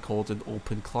something called an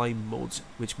open climb mode,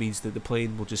 which means that the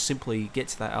plane will just simply get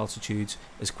to that altitude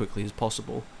as quickly as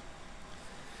possible.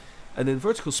 And then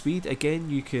vertical speed, again,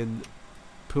 you can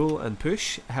pull and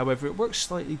push, however it works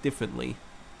slightly differently.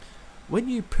 When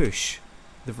you push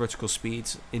the vertical speed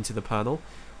into the panel,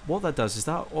 what that does is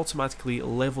that automatically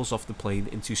levels off the plane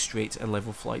into straight and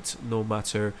level flight, no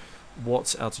matter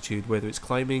what altitude, whether it's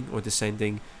climbing or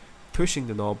descending. Pushing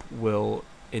the knob will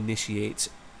initiate,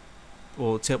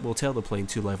 or will tell the plane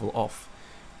to level off.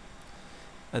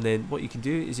 And then what you can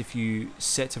do is if you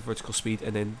set a vertical speed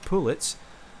and then pull it,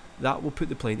 that will put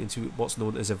the plane into what's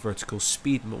known as a vertical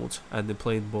speed mode, and the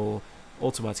plane will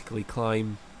automatically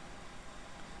climb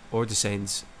or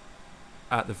descend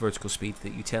at the vertical speed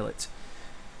that you tell it.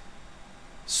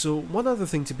 So one other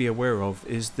thing to be aware of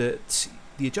is that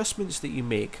the adjustments that you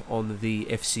make on the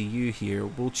FCU here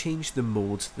will change the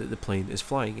mode that the plane is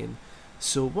flying in.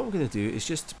 So what I'm going to do is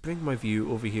just bring my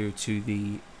view over here to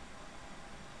the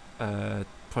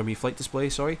primary flight display,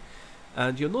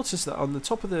 and you'll notice that on the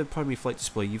top of the primary flight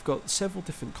display you've got several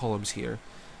different columns here.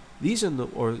 These are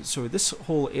this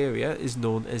whole area is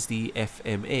known as the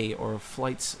FMA, or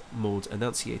Flight Mode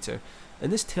Annunciator,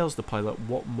 and this tells the pilot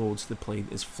what modes the plane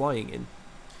is flying in.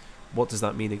 What does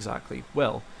that mean exactly?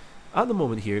 Well, at the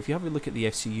moment here, if you have a look at the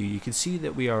FCU, you can see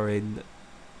that we are in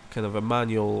kind of a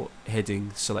manual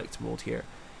heading select mode here.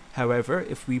 However,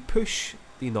 if we push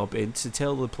the knob in to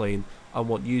tell the plane, I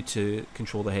want you to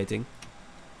control the heading,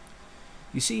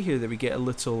 you see here that we get a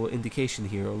little indication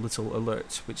here, a little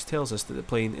alert, which tells us that the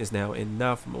plane is now in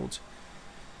nav mode.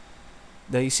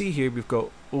 Now you see here we've got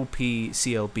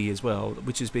OPCLB as well,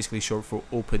 which is basically short for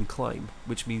open climb,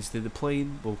 which means that the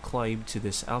plane will climb to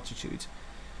this altitude.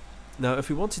 Now if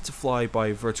we wanted to fly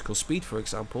by vertical speed, for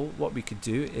example, what we could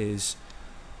do is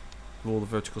roll the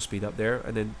vertical speed up there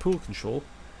and then pull control,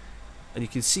 and you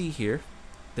can see here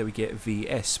that we get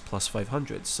VS plus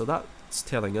 500. So that's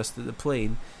telling us that the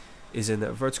plane is in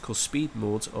a vertical speed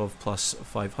mode of plus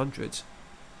 500.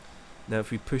 Now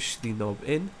if we push the knob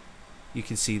in, you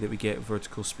can see that we get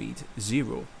vertical speed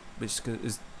 0, which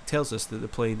tells us that the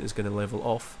plane is going to level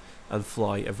off and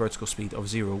fly a vertical speed of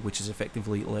 0, which is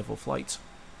effectively level flight.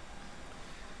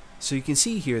 So you can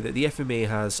see here that the FMA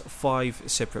has 5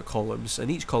 separate columns,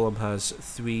 and each column has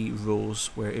 3 rows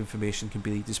where information can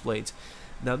be displayed.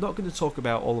 Now I'm not going to talk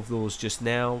about all of those just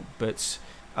now, but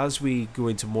as we go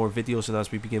into more videos and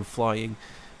as we begin flying,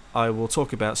 I will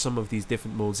talk about some of these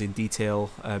different modes in detail,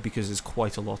 because there's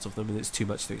quite a lot of them and it's too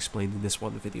much to explain in this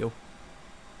one video.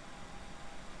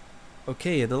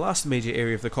 Okay, and the last major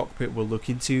area of the cockpit we'll look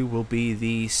into will be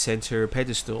the center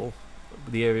pedestal,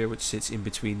 the area which sits in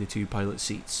between the 2 pilot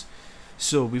seats.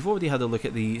 So we've already had a look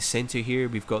at the center here.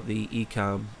 We've got the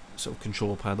ECAM sort of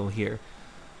control panel here.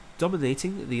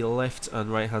 Dominating the left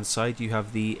and right hand side you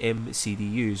have the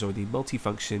MCDUs, or the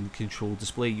multifunction control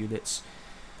display units.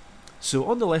 So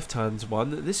on the left hand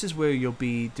one, this is where you'll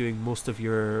be doing most of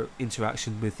your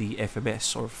interaction with the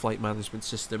FMS or flight management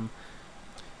system.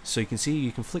 So you can see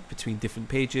you can flick between different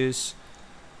pages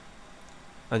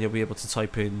and you'll be able to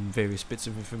type in various bits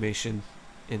of information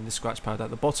in the scratch pad at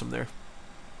the bottom there.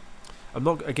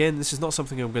 Again, this is not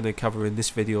something I'm going to cover in this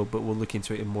video, but we'll look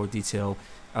into it in more detail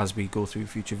as we go through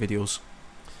future videos.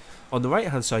 On the right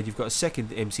hand side, you've got a second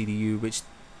MCDU, which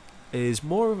is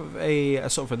more of a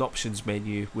sort of an options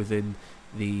menu within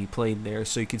the plane there.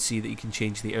 So you can see that you can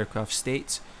change the aircraft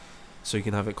state. So you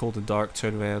can have it cold and dark,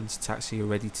 turn around, taxi, or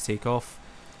ready to take off.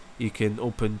 You can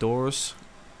open doors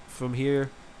from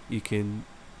here. You can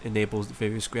enable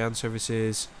various ground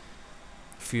services,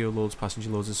 fuel loads, passenger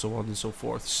loads, and so on and so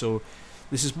forth. So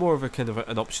this is more of a kind of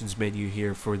an options menu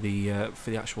here for the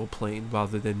actual plane,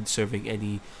 rather than serving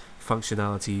any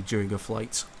functionality during a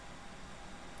flight.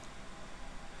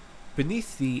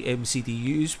 Beneath the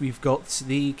MCDUs, we've got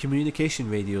the communication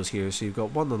radios here. So you've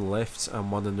got one on the left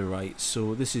and one on the right.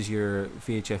 So this is your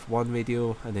VHF1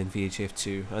 radio and then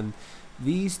VHF2, and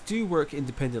these do work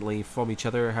independently from each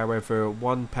other. However,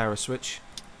 one power switch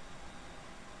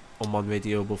on one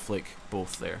radio will flick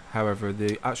both there. However,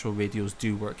 the actual radios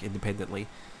do work independently.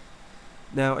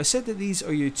 Now, I said that these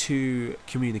are your two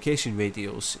communication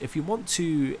radios. If you want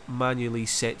to manually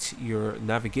set your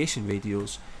navigation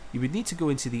radios, you would need to go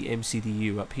into the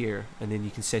MCDU up here, and then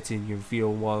you can set in your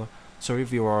VOR1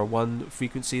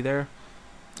 frequency there,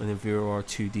 and then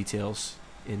VOR2 details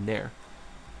in there.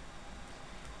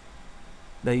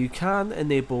 Now you can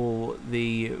enable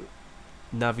the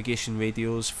navigation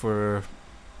radios for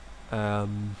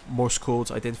Morse code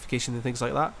identification and things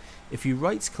like that. If you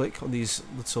right click on these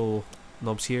little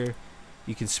knobs here,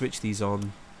 you can switch these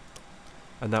on,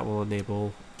 and that will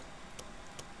enable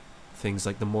things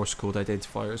like the Morse code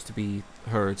identifiers to be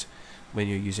heard when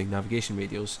you're using navigation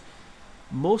radios.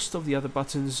 Most of the other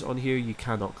buttons on here you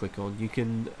cannot click on. You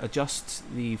can adjust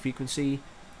the frequency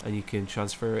and you can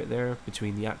transfer it there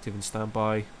between the active and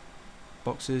standby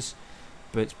boxes,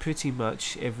 but pretty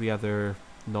much every other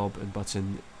knob and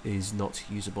button is not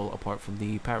usable apart from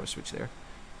the power switch there.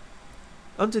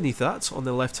 Underneath that, on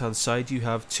the left hand side, you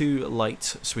have two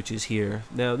light switches here.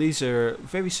 Now these are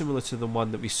very similar to the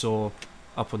one that we saw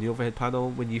up on the overhead panel.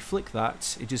 When you flick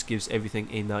that, it just gives everything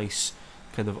a nice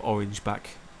kind of orange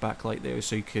backlight there,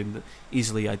 so you can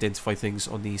easily identify things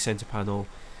on the center panel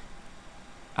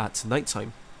at night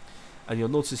time. And you'll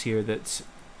notice here that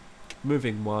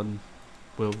moving one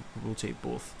will rotate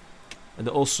both, and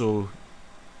it also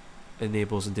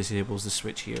enables and disables the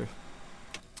switch here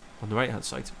on the right hand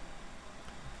side.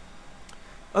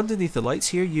 Underneath the lights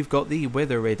here, you've got the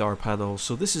weather radar panel.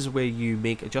 So this is where you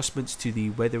make adjustments to the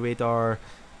weather radar,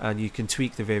 and you can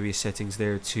tweak the various settings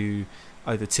there to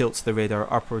either tilt the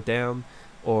radar up or down,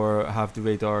 or have the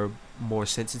radar more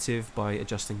sensitive by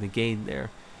adjusting the gain there.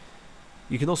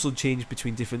 You can also change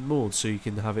between different modes, so you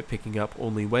can have it picking up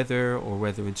only weather or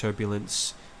weather and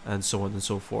turbulence, and so on and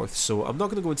so forth. So I'm not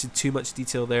going to go into too much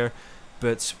detail there,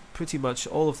 but pretty much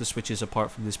all of the switches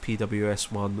apart from this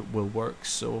PWS one will work.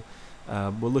 So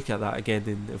we'll look at that again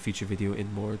in a future video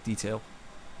in more detail.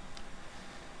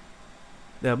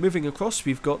 Now moving across,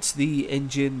 we've got the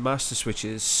engine master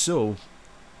switches. So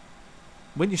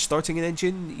when you're starting an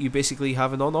engine, you basically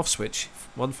have an on-off switch,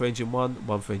 one for engine 1,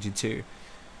 one for engine 2.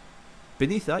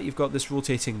 Beneath that, you've got this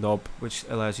rotating knob which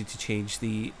allows you to change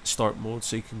the start mode,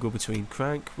 so you can go between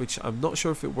crank, which I'm not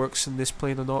sure if it works in this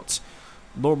plane or not,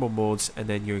 normal modes, and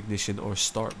then your ignition or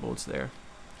start modes there.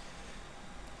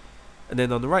 And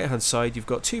then on the right hand side, you've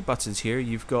got two buttons here.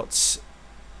 You've got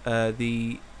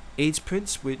the aids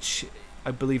print, which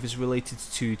I believe is related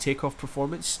to takeoff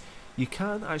performance. You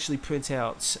can actually print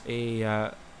out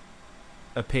a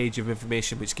page of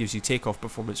information which gives you takeoff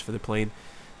performance for the plane,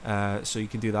 so you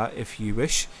can do that if you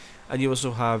wish. And you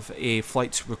also have a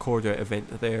flight recorder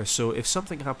event there, so if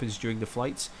something happens during the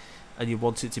flight and you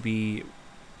want it to be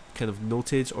kind of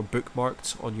noted or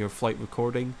bookmarked on your flight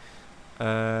recording,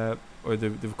 or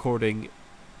the recording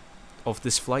of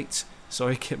this flight,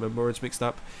 sorry, get my words mixed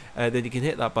up, then you can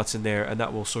hit that button there, and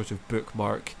that will sort of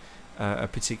bookmark a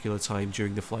particular time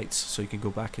during the flight, so you can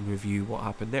go back and review what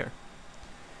happened there.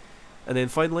 And then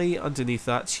finally, underneath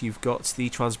that, you've got the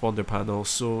transponder panel.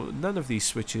 So none of these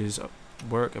switches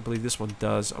work. I believe this one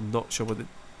does. I'm not sure what it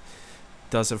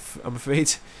does, I'm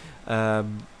afraid.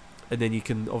 And then you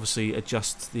can obviously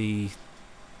adjust the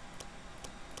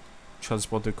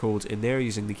transponder code in there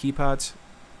using the keypad,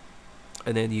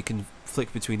 and then you can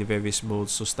flick between the various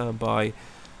modes, so standby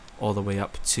all the way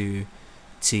up to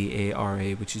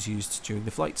TARA, which is used during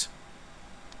the flight.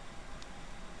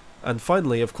 And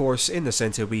finally, of course, in the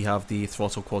centre we have the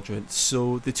throttle quadrant.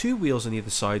 So the two wheels on either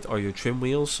side are your trim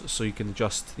wheels, so you can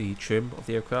adjust the trim of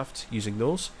the aircraft using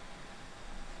those.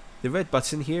 The red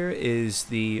button here is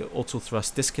the auto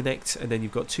thrust disconnect, and then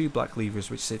you've got two black levers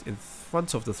which sit in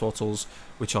front of the throttles,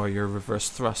 which are your reverse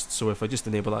thrust. So if I just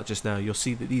enable that just now, you'll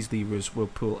see that these levers will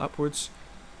pull upwards,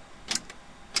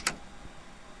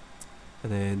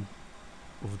 and then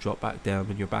will drop back down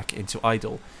when you're back into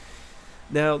idle.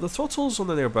 Now, the throttles on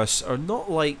an Airbus are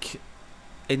not like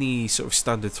any sort of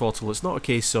standard throttle. It's not a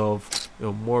case of, you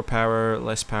know, more power,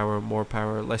 less power, more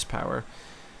power, less power.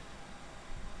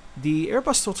 The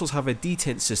Airbus throttles have a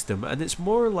detent system, and it's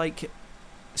more like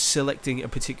selecting a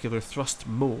particular thrust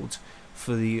mode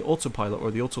for the autopilot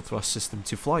or the auto thrust system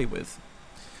to fly with.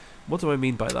 What do I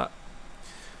mean by that?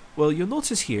 Well, you'll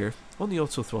notice here on the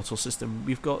auto throttle system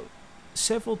we've got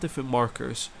several different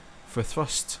markers for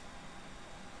thrust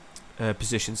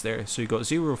positions there. So you've got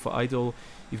 0 for idle,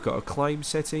 you've got a climb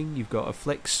setting, you've got a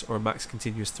flex or max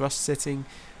continuous thrust setting,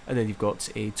 and then you've got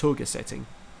a toga setting.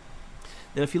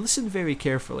 Now if you listen very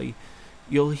carefully,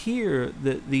 you'll hear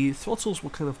that the throttles will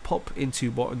kind of pop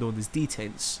into what are known as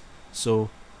detents.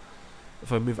 So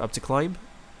if I move up to climb,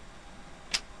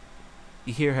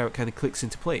 you hear how it kind of clicks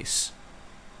into place.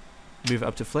 Move it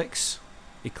up to flex,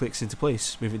 it clicks into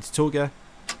place. Move into toga,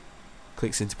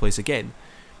 clicks into place again.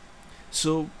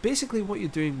 So basically what you're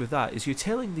doing with that is you're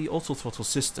telling the auto throttle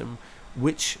system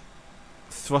which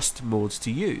thrust modes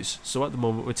to use. So at the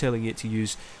moment we're telling it to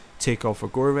use takeoff or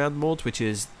go around mode, which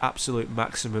is absolute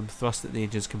maximum thrust that the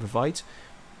engines can provide.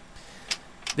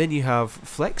 Then you have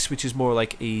flex, which is more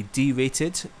like a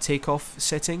derated takeoff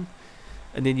setting,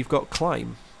 and then you've got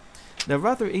climb. Now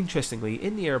rather interestingly,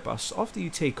 in the Airbus, after you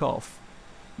take off,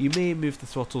 you may move the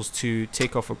throttles to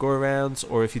takeoff or go around,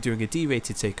 or if you're doing a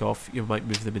derated takeoff, you might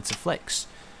move them into flex.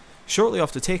 Shortly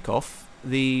after takeoff,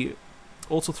 the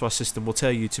auto thrust system will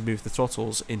tell you to move the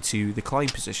throttles into the climb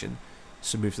position,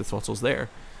 so move the throttles there.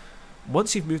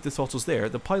 Once you've moved the throttles there,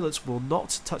 the pilots will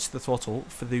not touch the throttle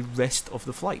for the rest of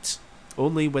the flight.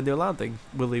 Only when they're landing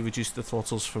will they reduce the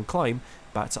throttles from climb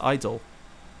back to idle.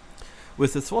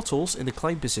 With the throttles in the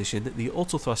climb position, the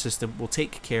auto thrust system will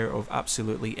take care of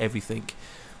absolutely everything.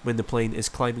 When the plane is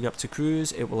climbing up to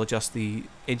cruise, it will adjust the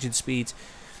engine speed.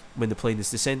 When the plane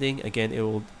is descending, again it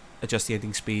will adjust the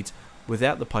engine speed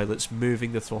without the pilots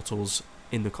moving the throttles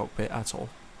in the cockpit at all.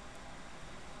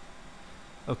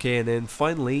 Okay, and then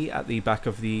finally at the back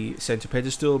of the centre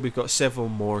pedestal we've got several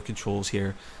more controls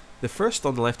here. The first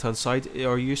on the left hand side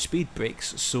are your speed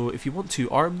brakes. So if you want to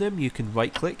arm them, you can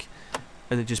right click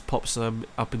and it just pops them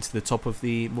up into the top of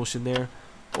the motion there,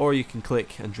 or you can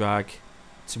click and drag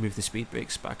to move the speed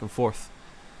brakes back and forth.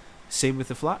 Same with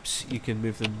the flaps, you can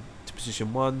move them to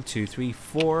position 1, 2, 3,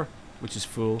 4, which is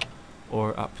full,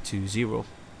 or up to 0.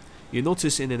 You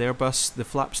notice in an Airbus the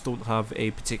flaps don't have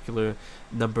a particular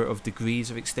number of degrees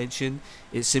of extension.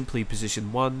 It's simply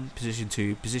position 1, position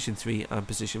 2, position 3 and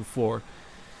position 4.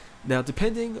 Now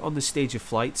depending on the stage of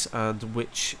flight and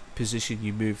which position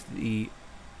you move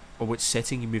or which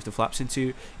setting you move the flaps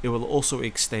into, it will also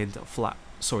extend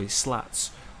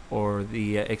slats or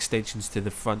the extensions to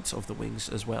the front of the wings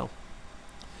as well.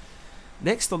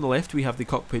 Next on the left we have the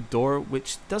cockpit door,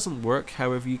 which doesn't work.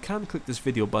 However, you can click this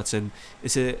video button.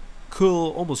 It's a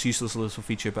cool, almost useless little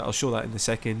feature, but I'll show that in a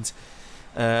second.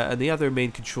 And the other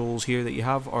main controls here that you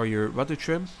have are your rudder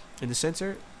trim in the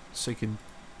center, so you can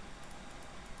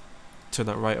turn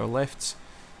that right or left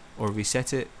or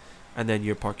reset it, and then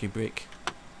your parking brake,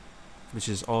 which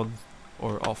is on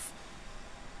or off.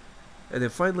 And then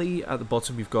finally at the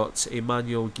bottom we've got a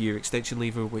manual gear extension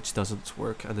lever which doesn't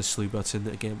work, and a slew button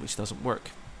again which doesn't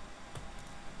work.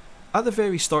 At the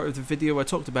very start of the video I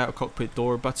talked about a cockpit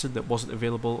door button that wasn't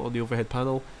available on the overhead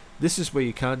panel. This is where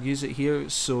you can use it here.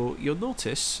 So you'll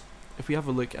notice if we have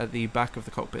a look at the back of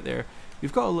the cockpit there,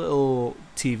 we've got a little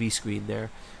TV screen there,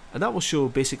 and that will show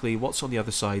basically what's on the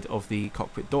other side of the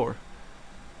cockpit door.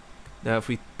 Now if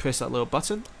we press that little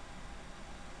button,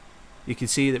 you can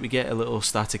see that we get a little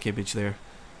static image there.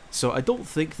 So I don't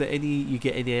think that you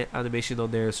get any animation on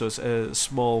there, so it's a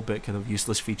small bit kind of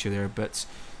useless feature there, but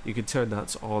you can turn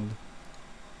that on.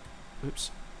 Oops.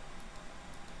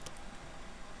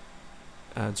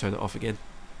 And turn it off again.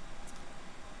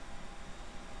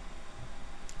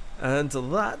 And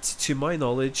that, to my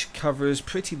knowledge, covers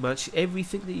pretty much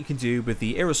everything that you can do with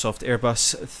the Aerosoft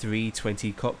Airbus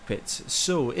A320 cockpit.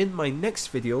 So in my next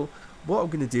video, what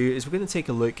I'm going to do is we're going to take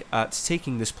a look at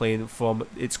taking this plane from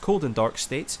its cold and dark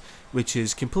state, which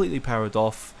is completely powered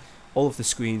off, all of the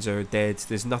screens are dead,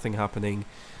 there's nothing happening.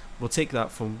 will take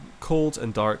that from cold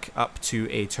and dark up to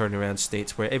a turnaround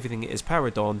state where everything is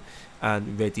powered on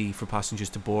and ready for passengers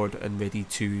to board and ready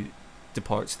to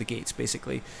depart the gates,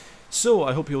 basically. So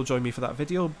I hope you'll join me for that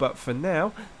video, but for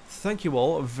now, thank you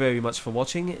all very much for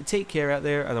watching. Take care out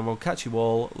there, and I will catch you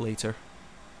all later.